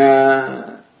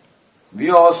bhavena.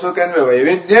 We also can be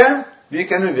Vaividya, we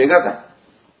can be Vigata.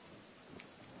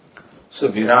 So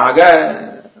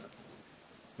viraga,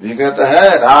 Vigata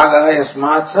hai, raga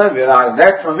yasmat sa viraga.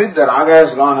 That from which the raga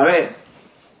has gone away.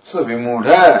 So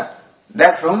vimudha,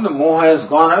 that from the moha has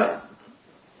gone away.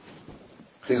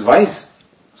 So is wise.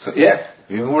 So yeah,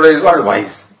 vimudha is what?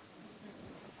 Wise.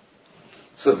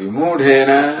 So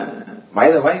vimudhena,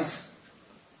 by the wise.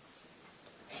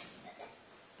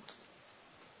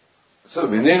 So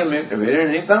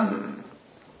vinirnitam,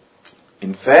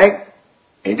 in fact,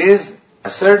 it is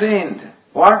ascertained.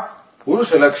 What?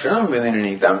 Purusha lakshanam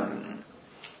vinirnitam.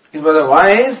 It was the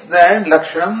wise that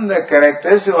lakshanam, the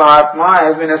characteristic of Atma,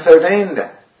 has been ascertained.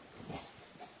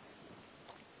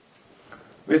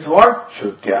 With what?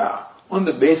 Shrutya, on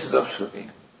the basis of Shruti.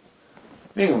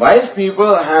 Meaning wise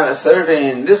people have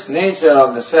ascertained this nature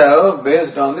of the self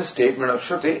based on the statement of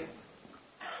Shruti.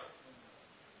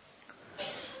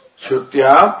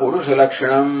 Shrutya Purusha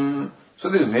Lakshanam. So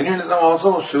this Vinirnitam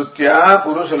also, Shrutya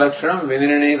Purusha Lakshanam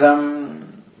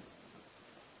Vinirnitam.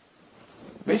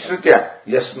 Which Shrutya?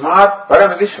 Yasmat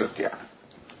Param iti Shrutya.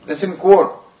 That's in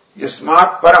quote.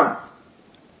 Yasmat Param.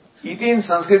 Iti in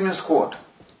Sanskrit means quote.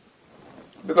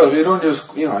 Because we don't use,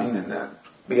 in that.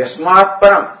 But Yasmat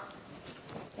Param.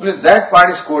 Only that part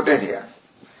is quoted here.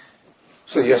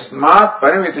 So Yasmat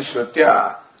Param iti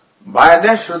Shrutya. By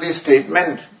that Shruti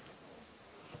statement,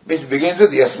 which begins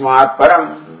with Yasmat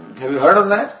Param. Have you heard of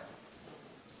that?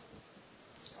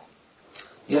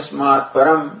 Yasmat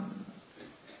Param.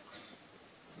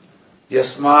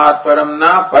 Yasmat Param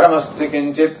na paramasti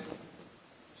kinchit.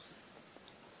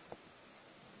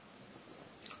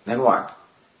 Then what?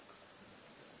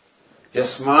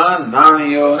 Yasman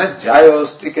naniyo na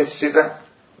jayosti kasyita.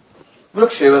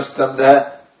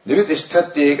 Vrukshevastabdha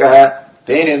divitishtatyekah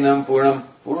teninam purnam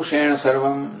purushena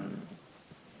sarvam.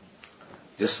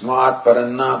 Yasmat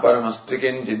paranna paramasti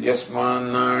kinchit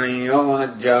yasman naniyo na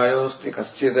jayosti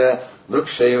kasyita.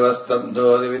 Vrukshevastabdha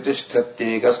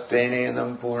divitishtatyekah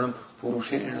teninam purnam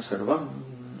purushena sarvam.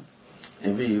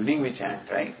 Every evening we chant,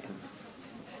 right?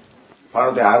 Part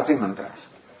of the Arati mantras.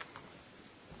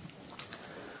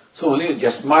 So only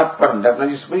Yasmat Param, that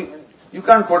much is big. You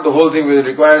can't quote the whole thing with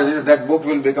required, that book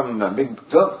will become big.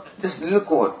 So, just little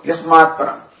quote, Yasmat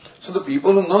Param. So the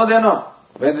people who know, they know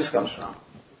where this comes from.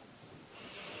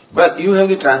 But you have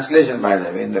the translation, by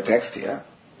the way, in the text here.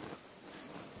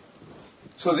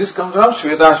 So this comes from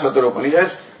Shvetashvatara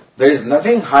Upanishad. There is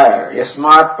nothing higher,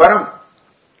 Yasmat Param,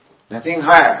 nothing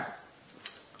higher.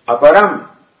 Aparam,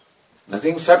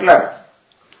 nothing subtler.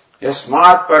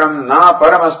 Yasmat Param na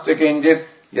paramasti kinjit.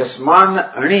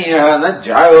 Yasman aniyah na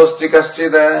jayosti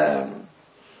kasyita.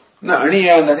 No,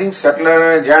 Aniya, nothing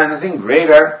subtler, Jaya, nothing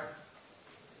greater.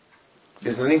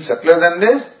 There's nothing subtler than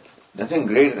this, nothing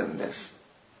greater than this.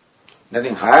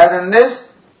 Nothing higher than this,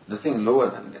 nothing lower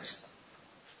than this.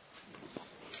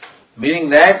 Meaning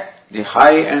that the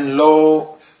high and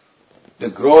low, the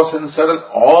gross and subtle,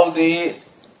 all the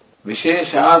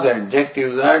Vishesha, the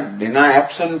adjectives are denied,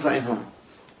 absent from him.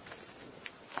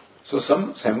 So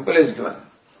some sample is given.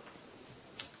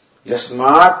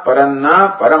 Yasmat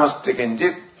paranna paramasti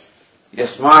kinchit,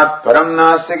 yasmat param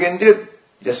nasti kinchit,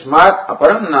 yasmat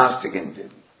aparam nasti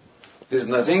kinchit. There is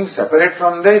nothing separate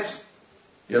from this,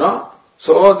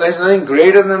 So there is nothing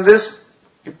greater than this,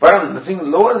 param, nothing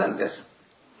lower than this.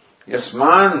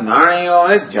 Yasman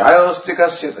nanayo jayosti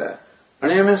kasyata.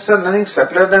 Nanayo means nothing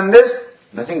subtler than this,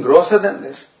 nothing grosser than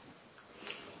this.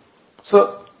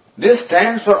 So, this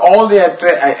stands for all the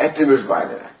attributes by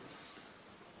the way.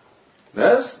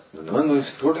 Thus, the one who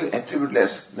is totally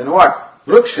attributeless, then what?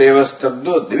 Vruksheva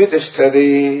stabdo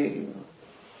divitishtari.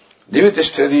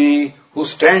 Divitishtari, who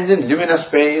stands in luminous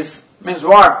space, means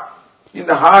what? In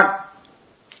the heart,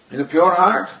 in the pure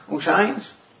heart, who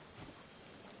shines.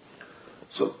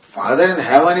 So, Father in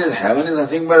heaven is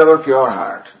nothing but our pure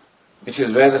heart, which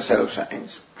is where the self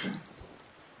shines.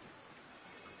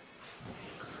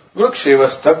 Vruksheva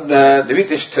stabda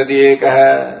divitishtari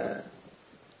ekaha.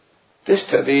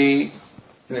 Tishtari,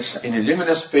 in a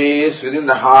luminous space within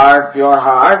the heart, pure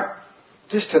heart,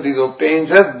 Tishtari obtains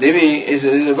as Divi is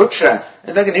a Vriksha.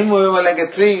 It's like an immovable, like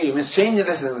a tree, means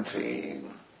changeless as a tree.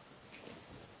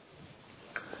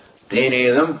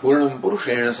 Tenedam Purnam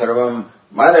Purushena Sarvam.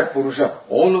 By that Purusha,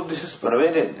 all of this is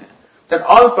pervaded. That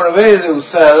all pervasive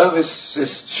self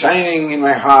is shining in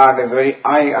my heart as very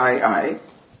I,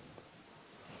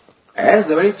 as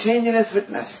the very changeless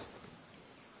witness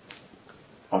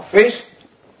of which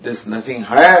there is nothing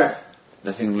higher,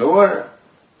 nothing lower,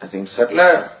 nothing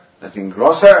subtler, nothing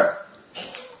grosser.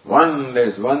 There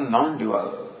is one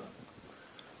non-dual.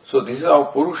 So this is how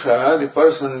Purusha, the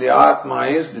person, the Atma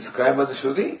is described by the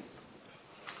Shruti.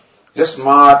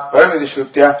 Jasmat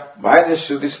Paramidishrutya, by the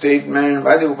Shruti statement,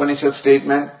 by the Upanishad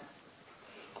statement,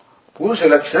 Purusha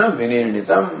Lakshanam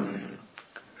Vinirnitam.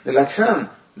 The Lakshanam,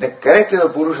 the character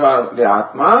of Purusha, the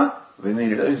Atma,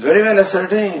 Vinirnitam, is very well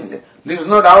ascertained. There is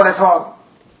no doubt at all.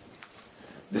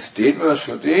 The statement of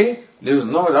Shruti leaves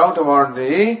no doubt about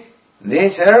the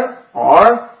nature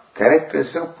or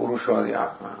characteristic of Purusha or the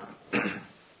Atma.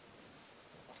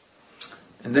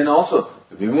 And then also,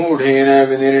 Vimudhena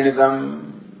Vinirnitam.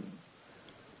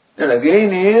 That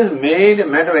again is made a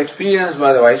matter of experience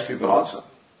by the wise people also.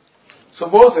 So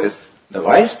both is, the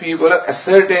wise people have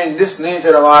ascertained this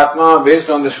nature of Atma based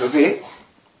on the Shruti.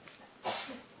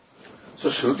 So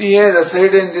Shruti has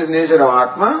ascertained this nature of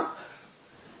Atma,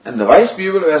 and the wise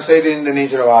people have ascertained the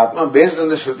nature of Atma based on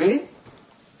the Shruti,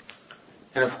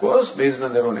 and of course based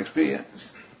on their own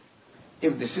experience.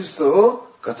 If this is so,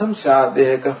 Katham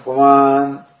Sadhya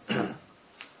Puman.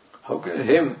 How can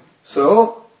him?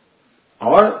 So,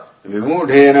 or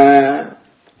Vimudhena.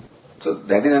 So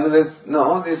that is another,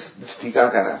 no, this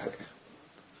Tikakara says.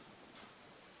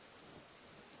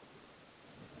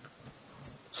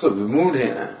 So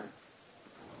Vimudhena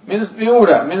means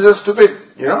Vimuda, means a stupid,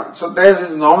 So there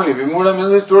is normally, Vimuda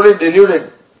means totally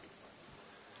deluded.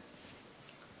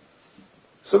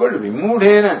 So but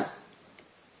Vimudhena.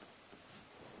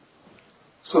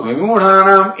 So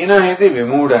Vimudhanam inahiti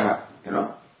Vimudaha,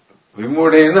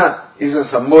 Vimudhena is a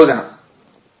Sambodhana.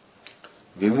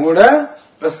 Vimuda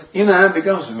plus ina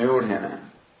becomes Vimudhena.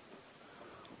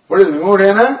 What is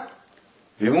Vimudhena?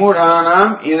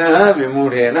 Vimudhanam inaha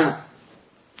Vimudhena.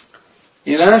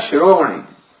 Ina Shiromani.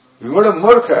 Vimuda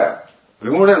Murkha.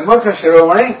 Vimuda Murkha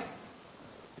Shiromani.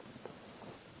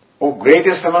 O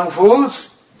greatest among fools.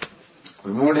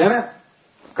 Vimudhena.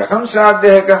 Katham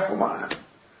Sadhyaka Pumana.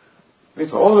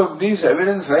 With all of these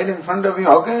evidence right in front of you,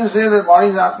 how can you say that body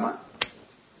is Atma?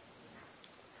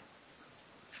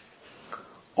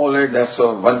 All right, that's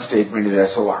so. One statement is that,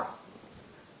 so what?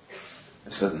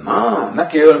 He said, no, na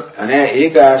keval anaya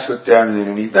eka shrutyam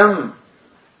nirnitam.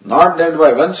 Not that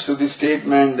by one Shruti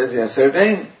statement that is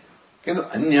ascertained, kintu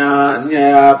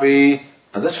anyayapi,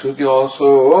 other Shruti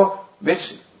also,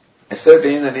 which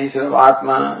ascertain the nature of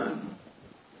Atma.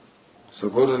 So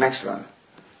go to the next one.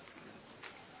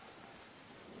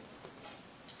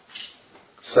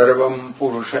 Sarvam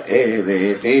Purusha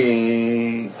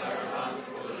Eveti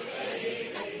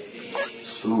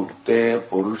Sukte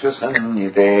Purusha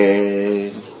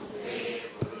Sannite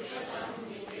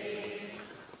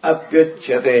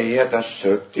Apyachyate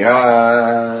Yatashrutya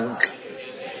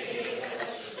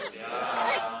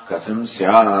Katham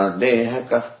Syad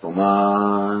Dehakah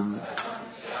Puman.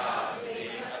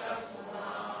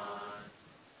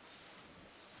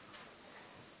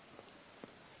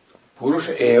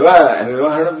 Purusha eva. Have you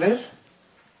ever heard of this?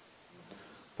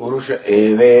 Purusha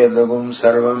evedagum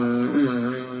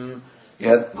sarvam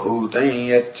yad bhutai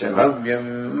yaccha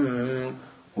bhavyam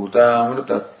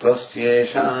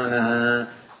utamrutatvasyeshana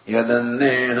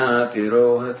yadannena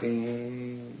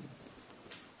tirohati.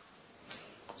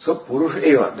 So Purusha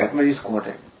eva, that much is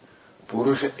quoted.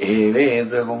 Purusha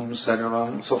evedagum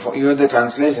sarvam. So for you have the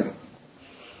translation.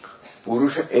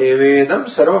 Purusha evedam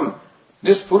sarvam.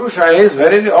 This Purusha is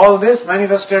verily all this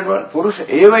manifested world. Purusha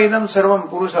eva idam sarvam.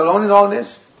 Purusha alone is all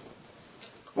this.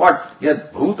 What?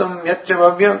 Yad bhutam yaccha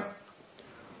bhavyam.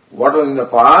 What was in the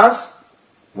past,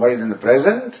 what is in the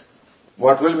present,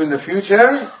 what will be in the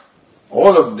future,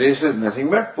 all of this is nothing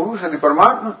but Purusha, the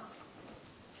Paramatma.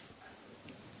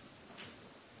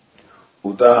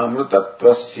 Uta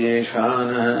amrutatvasya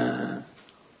ishana.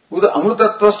 Uta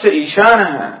amrutatvasya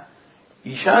ishana.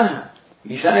 Ishana.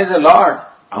 Ishana is the Lord.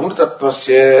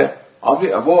 Amrutatvasya, of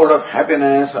the abode of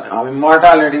happiness, of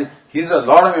immortality. He is the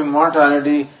Lord of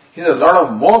immortality. He is the Lord of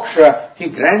moksha. He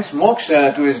grants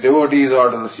moksha to his devotees or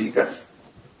to the seekers.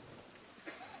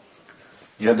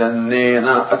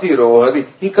 Yadannena atirohati.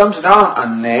 He comes down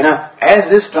annena as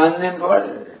this transcendent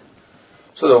world.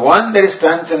 So the one that is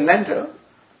transcendental,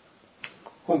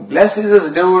 who blesses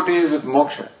his devotees with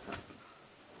moksha,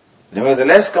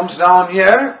 nevertheless comes down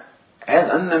here as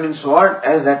anna means what?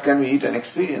 As that can be eaten,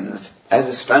 experienced, as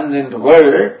a transcendent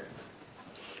world.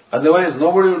 Otherwise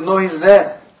nobody would know he's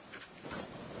there.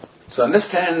 So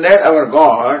understand that our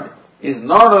God is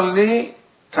not only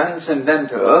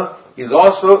transcendental, he is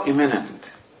also immanent.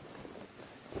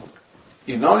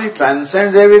 He not only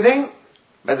transcends everything,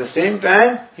 but at the same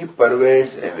time, he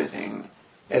pervades everything.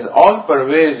 As all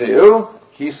pervasive,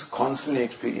 he is constantly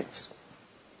experienced.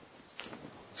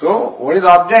 So, what is the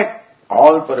object?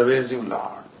 All pervasive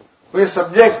Lord. Who is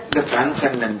subject? The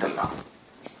transcendental Lord.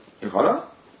 You follow?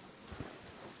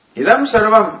 Idam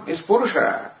sarvam is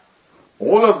Purusha.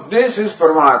 All of this is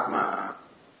Paramatma.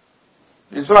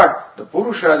 Means what? The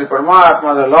Purusha, the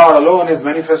Paramatma, the Lord alone is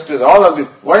manifested. All of this.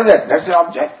 What is that? That's the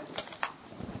object.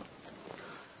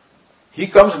 He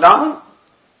comes down.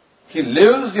 He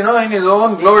lives, in his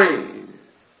own glory.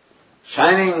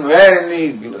 Shining where?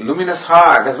 In the luminous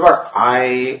heart. That's what?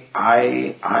 I,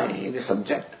 the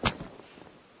subject.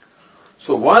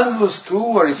 So one whose true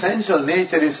or essential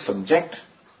nature is subject,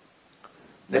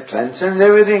 that transcends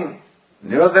everything,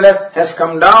 nevertheless has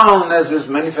come down as this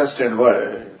manifested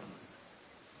world.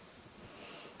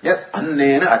 Yet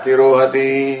annena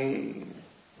atirohati.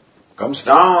 Comes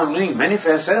down, meaning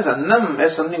manifests as annam,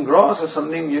 as something gross, as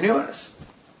something universe.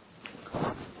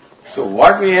 So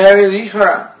what we have is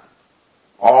Ishvara.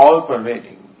 All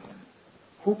pervading.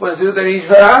 Who pursues the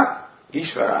Ishvara?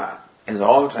 Ishvara is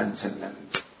all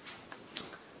transcendent.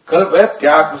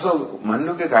 Kalpayatyatma, so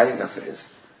Manduke Karika says,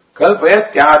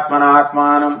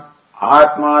 Kalpayatyatmanatmanam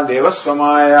atma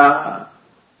devasvamaya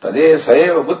tade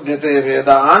saeva buddhite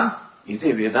vedan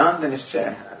iti vedanta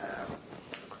nischaya.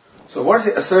 So what's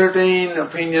the ascertained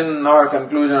opinion or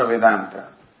conclusion of Vedanta?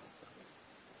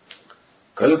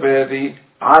 Kalpayati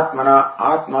Atmana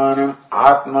Atmanam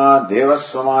Atma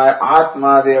Devasvamaya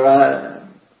Atma Deva.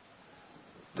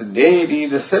 The deity,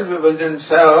 the self-effulgent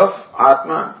self,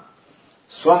 Atma,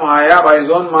 Swamaya by his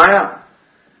own Maya.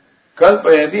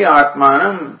 Kalpayati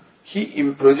Atmanam,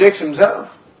 he projects himself.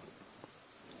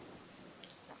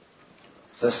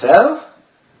 The self,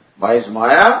 by his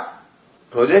Maya,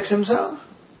 projects himself.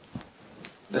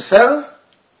 The self,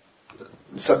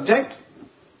 the subject,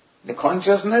 the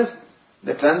consciousness,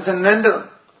 the transcendental,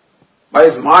 by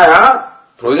his Maya,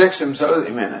 projects himself as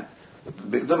immanent.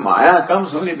 The Maya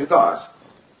comes only because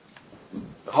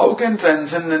how can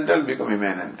transcendental become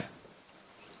immanent?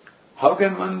 How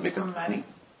can one become many?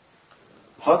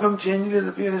 How come changeless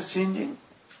appear as changing?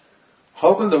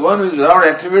 How can the one who is without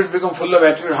attributes become full of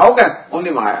attributes? How can?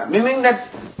 Only Maya. Meaning that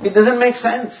it doesn't make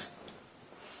sense.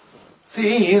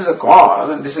 See, he is the cause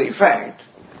and this is the effect.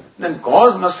 Then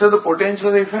cause must have the potential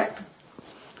of the effect.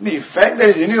 The effect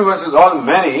that the universe is all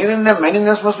many, then the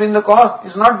manyness must be in the cause.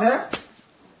 It's not there.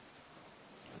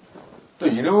 The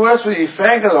universe with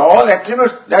effect has all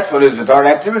attributes, that follows without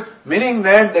attributes, meaning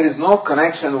that there is no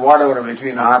connection whatever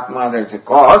between Atma, that is the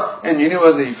cause, and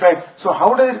universe the effect. So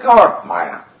how does it come out?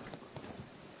 Maya.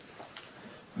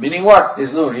 Meaning what? There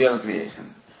is no real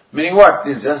creation. Meaning what?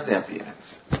 It is just the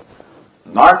appearance.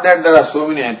 Not that there are so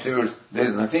many attributes. There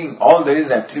is nothing. All there is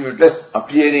attributeless,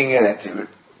 appearing as attribute,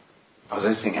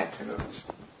 possessing attributes.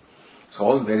 So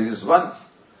all there is one.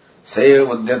 Sayeva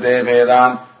Buddhyate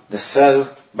Vedan, the self,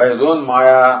 by his own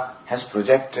Maya, has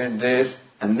projected this,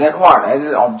 and then what? As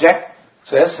an object,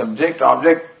 so as subject,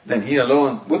 object, then he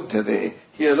alone, Buddhyate,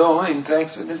 he alone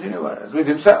interacts with this universe, with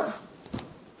himself.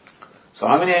 So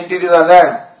how many entities are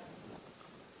there?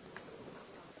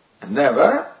 And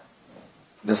never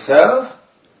the self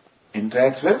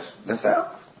interacts with the self.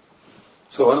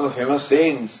 So one of the famous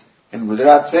sayings in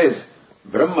Gujarat says,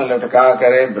 Brahma lataka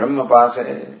kare Brahma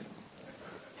paase.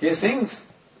 He sings,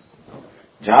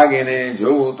 Jage ne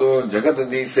jo to jagat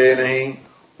dise nahi,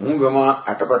 ungama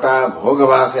atapata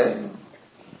bhogavase.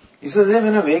 He says, hey,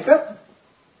 when I wake up,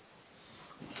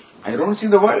 I don't see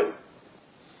the world,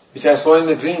 which I saw in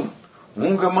the dream.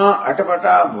 Ungama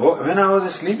atapata bhog. When I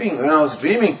was sleeping, when I was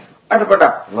dreaming,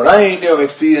 atapata, variety of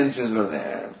experiences were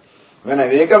there. When I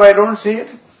wake up, I don't see it.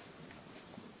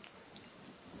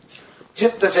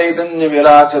 Chitta Chaitanya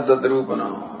Vilasa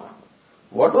Tadrupana.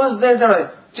 What was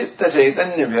that? Chitta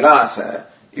Chaitanya Vilasa.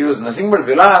 It was nothing but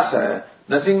Vilasa,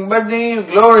 nothing but the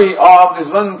glory of this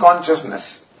one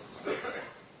consciousness.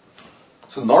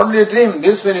 So not only a dream,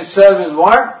 this in itself is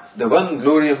what? The one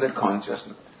glory of that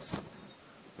consciousness.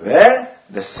 Where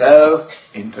the self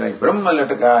interacts. Brahma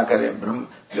lataka kare Brahma.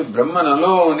 The Brahman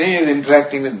alone is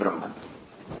interacting with Brahman.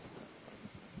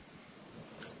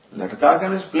 Lataka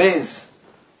kare is plays.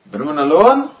 Brahman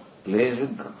alone plays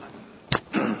with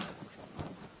Brahman.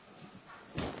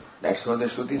 That's what the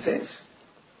Shruti says.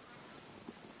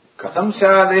 Katham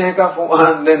syadeha ka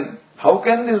puman, then how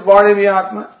can this body be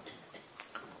Atma?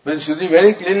 When Shruti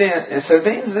very clearly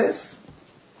ascertains this.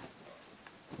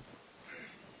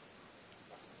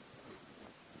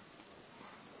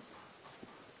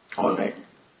 Alright.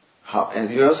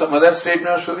 And you have some other statement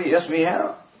of Shruti? Yes, we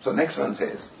have. So next one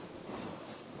says,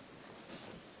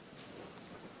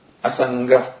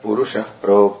 Asangah Purushah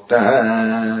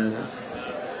Prokta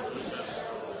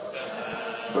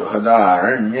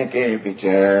Bruhadaranyake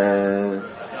Picha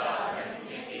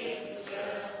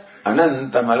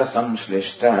Anantamala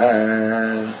Samslishta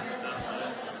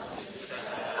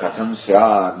Katham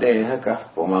Syadeha Kah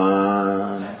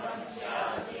Puman.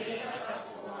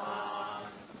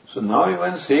 So now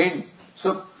even saying,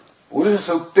 so Purusha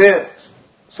Sukte,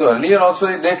 so earlier also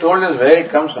they told us where it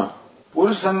comes from.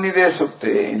 Purusha Sannidhe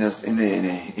Sukte, in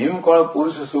a hymn called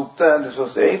Purusha Sukta, this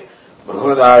was said,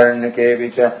 Bruhadaranyake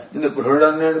Vicha. In the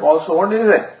Bruhadaranyake also, what is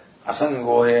it?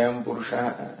 Asangoyam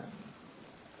Purusha.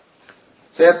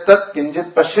 Say, Tat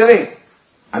Kinchit Pashyari,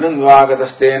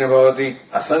 Anandvagatastena Bhavati,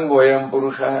 Asangoyam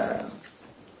Purusha.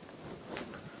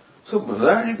 So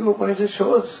Bruhadaranyake Upanishad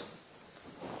shows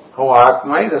how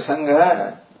Atma is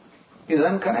Asanga, is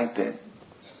unconnected.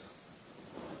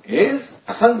 Is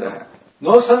Asanga.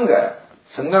 No Sangha.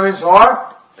 Sangha means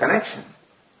what? Connection,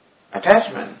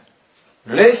 attachment,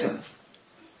 relation.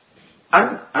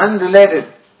 Unrelated,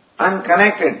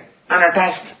 unconnected,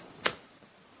 unattached.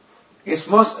 It's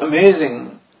most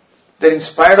amazing that in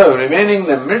spite of remaining in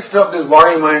the midst of this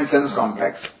body-mind sense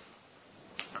complex,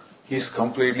 he is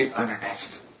completely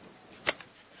unattached.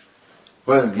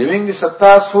 While giving the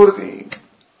Satta Spurti,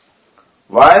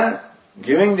 while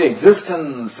giving the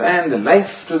existence and the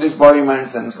life to this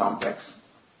body-mind sense complex,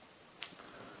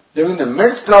 living in the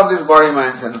midst of this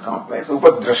body-mind sense complex,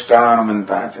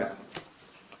 Upadrashta,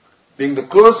 being the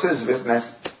closest witness,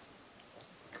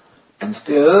 and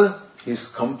still he is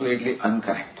completely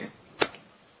unconnected.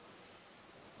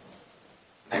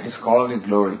 That is called the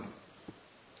glory.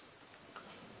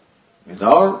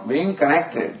 Without being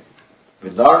connected,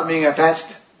 without being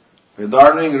attached,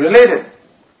 without being related,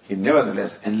 he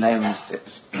nevertheless enlivens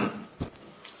states.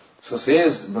 So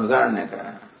says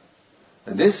Bruhadaranyaka,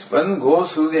 this one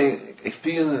goes through the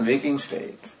experience in waking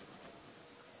state.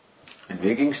 In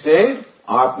waking state,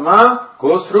 Atma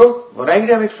goes through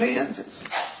variety of experiences.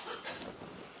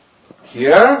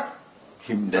 Here,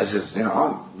 he does his,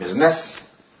 business,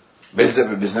 builds up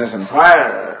a business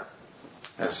empire,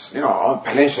 has, all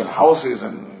palatial houses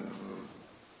and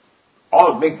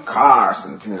all big cars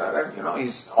and things like that,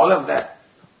 he's all of that.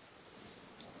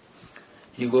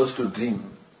 He goes to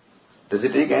dream. Does he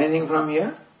take anything from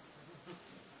here?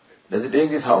 Does he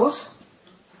take his house,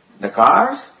 the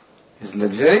cars, his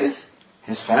luxuries,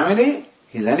 his family,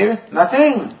 his anything?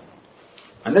 Nothing.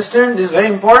 Understand this very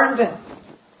important thing.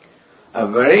 A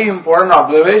very important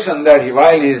observation that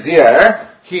while he is here,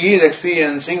 he is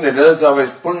experiencing the results of his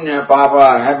punya,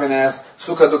 papa, happiness,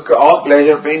 sukha, dukkha, all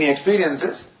pleasure, pain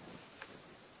experiences.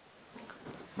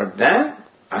 But then,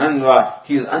 Anandva,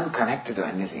 he is unconnected to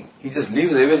anything. He just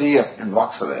leaves everything here and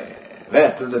walks away.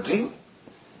 Where? To the dream.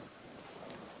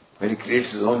 Where he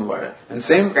creates his own world. And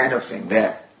same kind of thing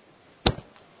there.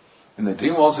 In the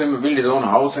dream also he may build his own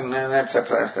house and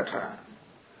etc., etc.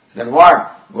 Then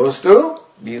what? Goes to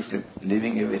deep sleep,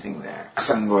 leaving everything there.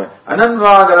 Asangoya.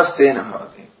 Anandvagarastena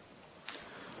bhavati.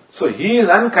 So he is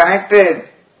unconnected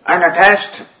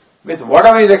unattached with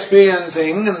whatever he is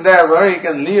experiencing, and therefore he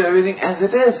can leave everything as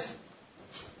it is.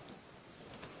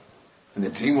 In the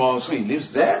dream also he lives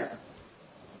there,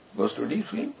 goes to deep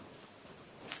sleep.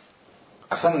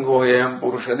 Asangoyam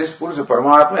Purusha, this Purusha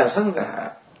Paramatma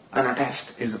Asanga,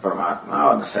 unattached is the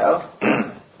Paramatma or the self.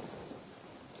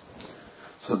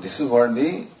 So this is what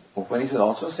the Upanishad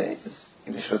also says.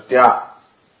 It is Shratya.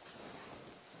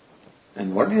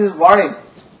 And what is his body?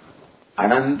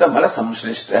 Ananta Mala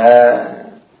Samshrishta.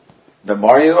 The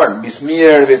body is what?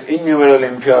 Besmeared with innumerable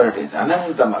impurities.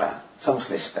 Ananta Mala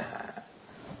Samshrishta.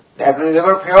 That one is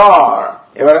ever pure,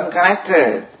 ever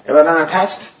unconnected, ever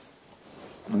unattached.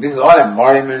 And this is all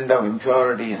embodiment of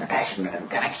impurity and attachment and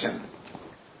connection.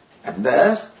 And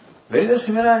thus, where is the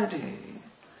similarity?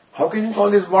 How can you call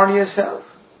this body a self?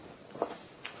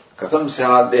 Katham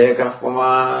syad deha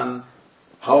puman.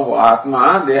 How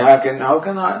Atma, Deha can, how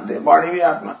can the body be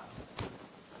Atma?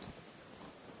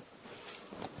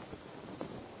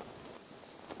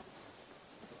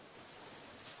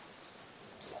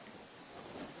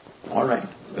 Alright,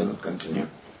 we'll continue.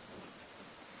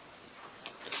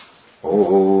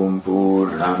 Om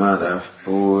Purnamadah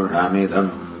Purnamidam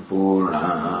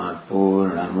Purnat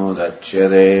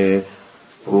Purnamudachyate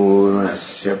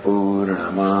Purnasya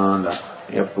Purnamada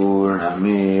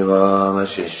Purnameva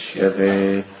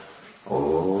Vasishyate.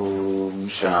 Om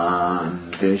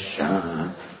Shanti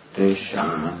Shanti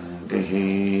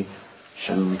Shanti.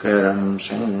 Shankaram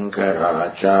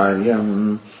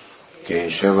Shankaracharyam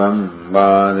Keshavam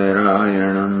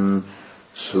Badarayanam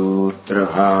Sutra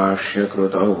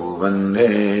Krutau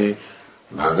Vande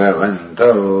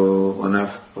Bhagavanto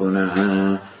Punah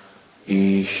Punah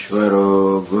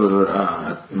Ishvaro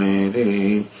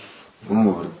Gururatmedi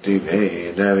Murti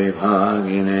Veda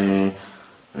Vibhagine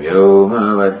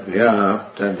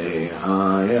Vyomavadvyapta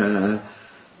Dehaya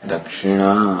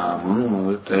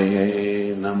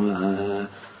Dakshinamurtaye Namaha.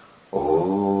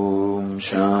 Om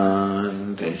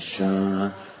Shanti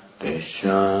Shanti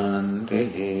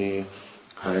Shanti.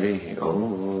 Hari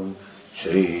Om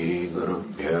Shri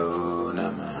Gurubhyo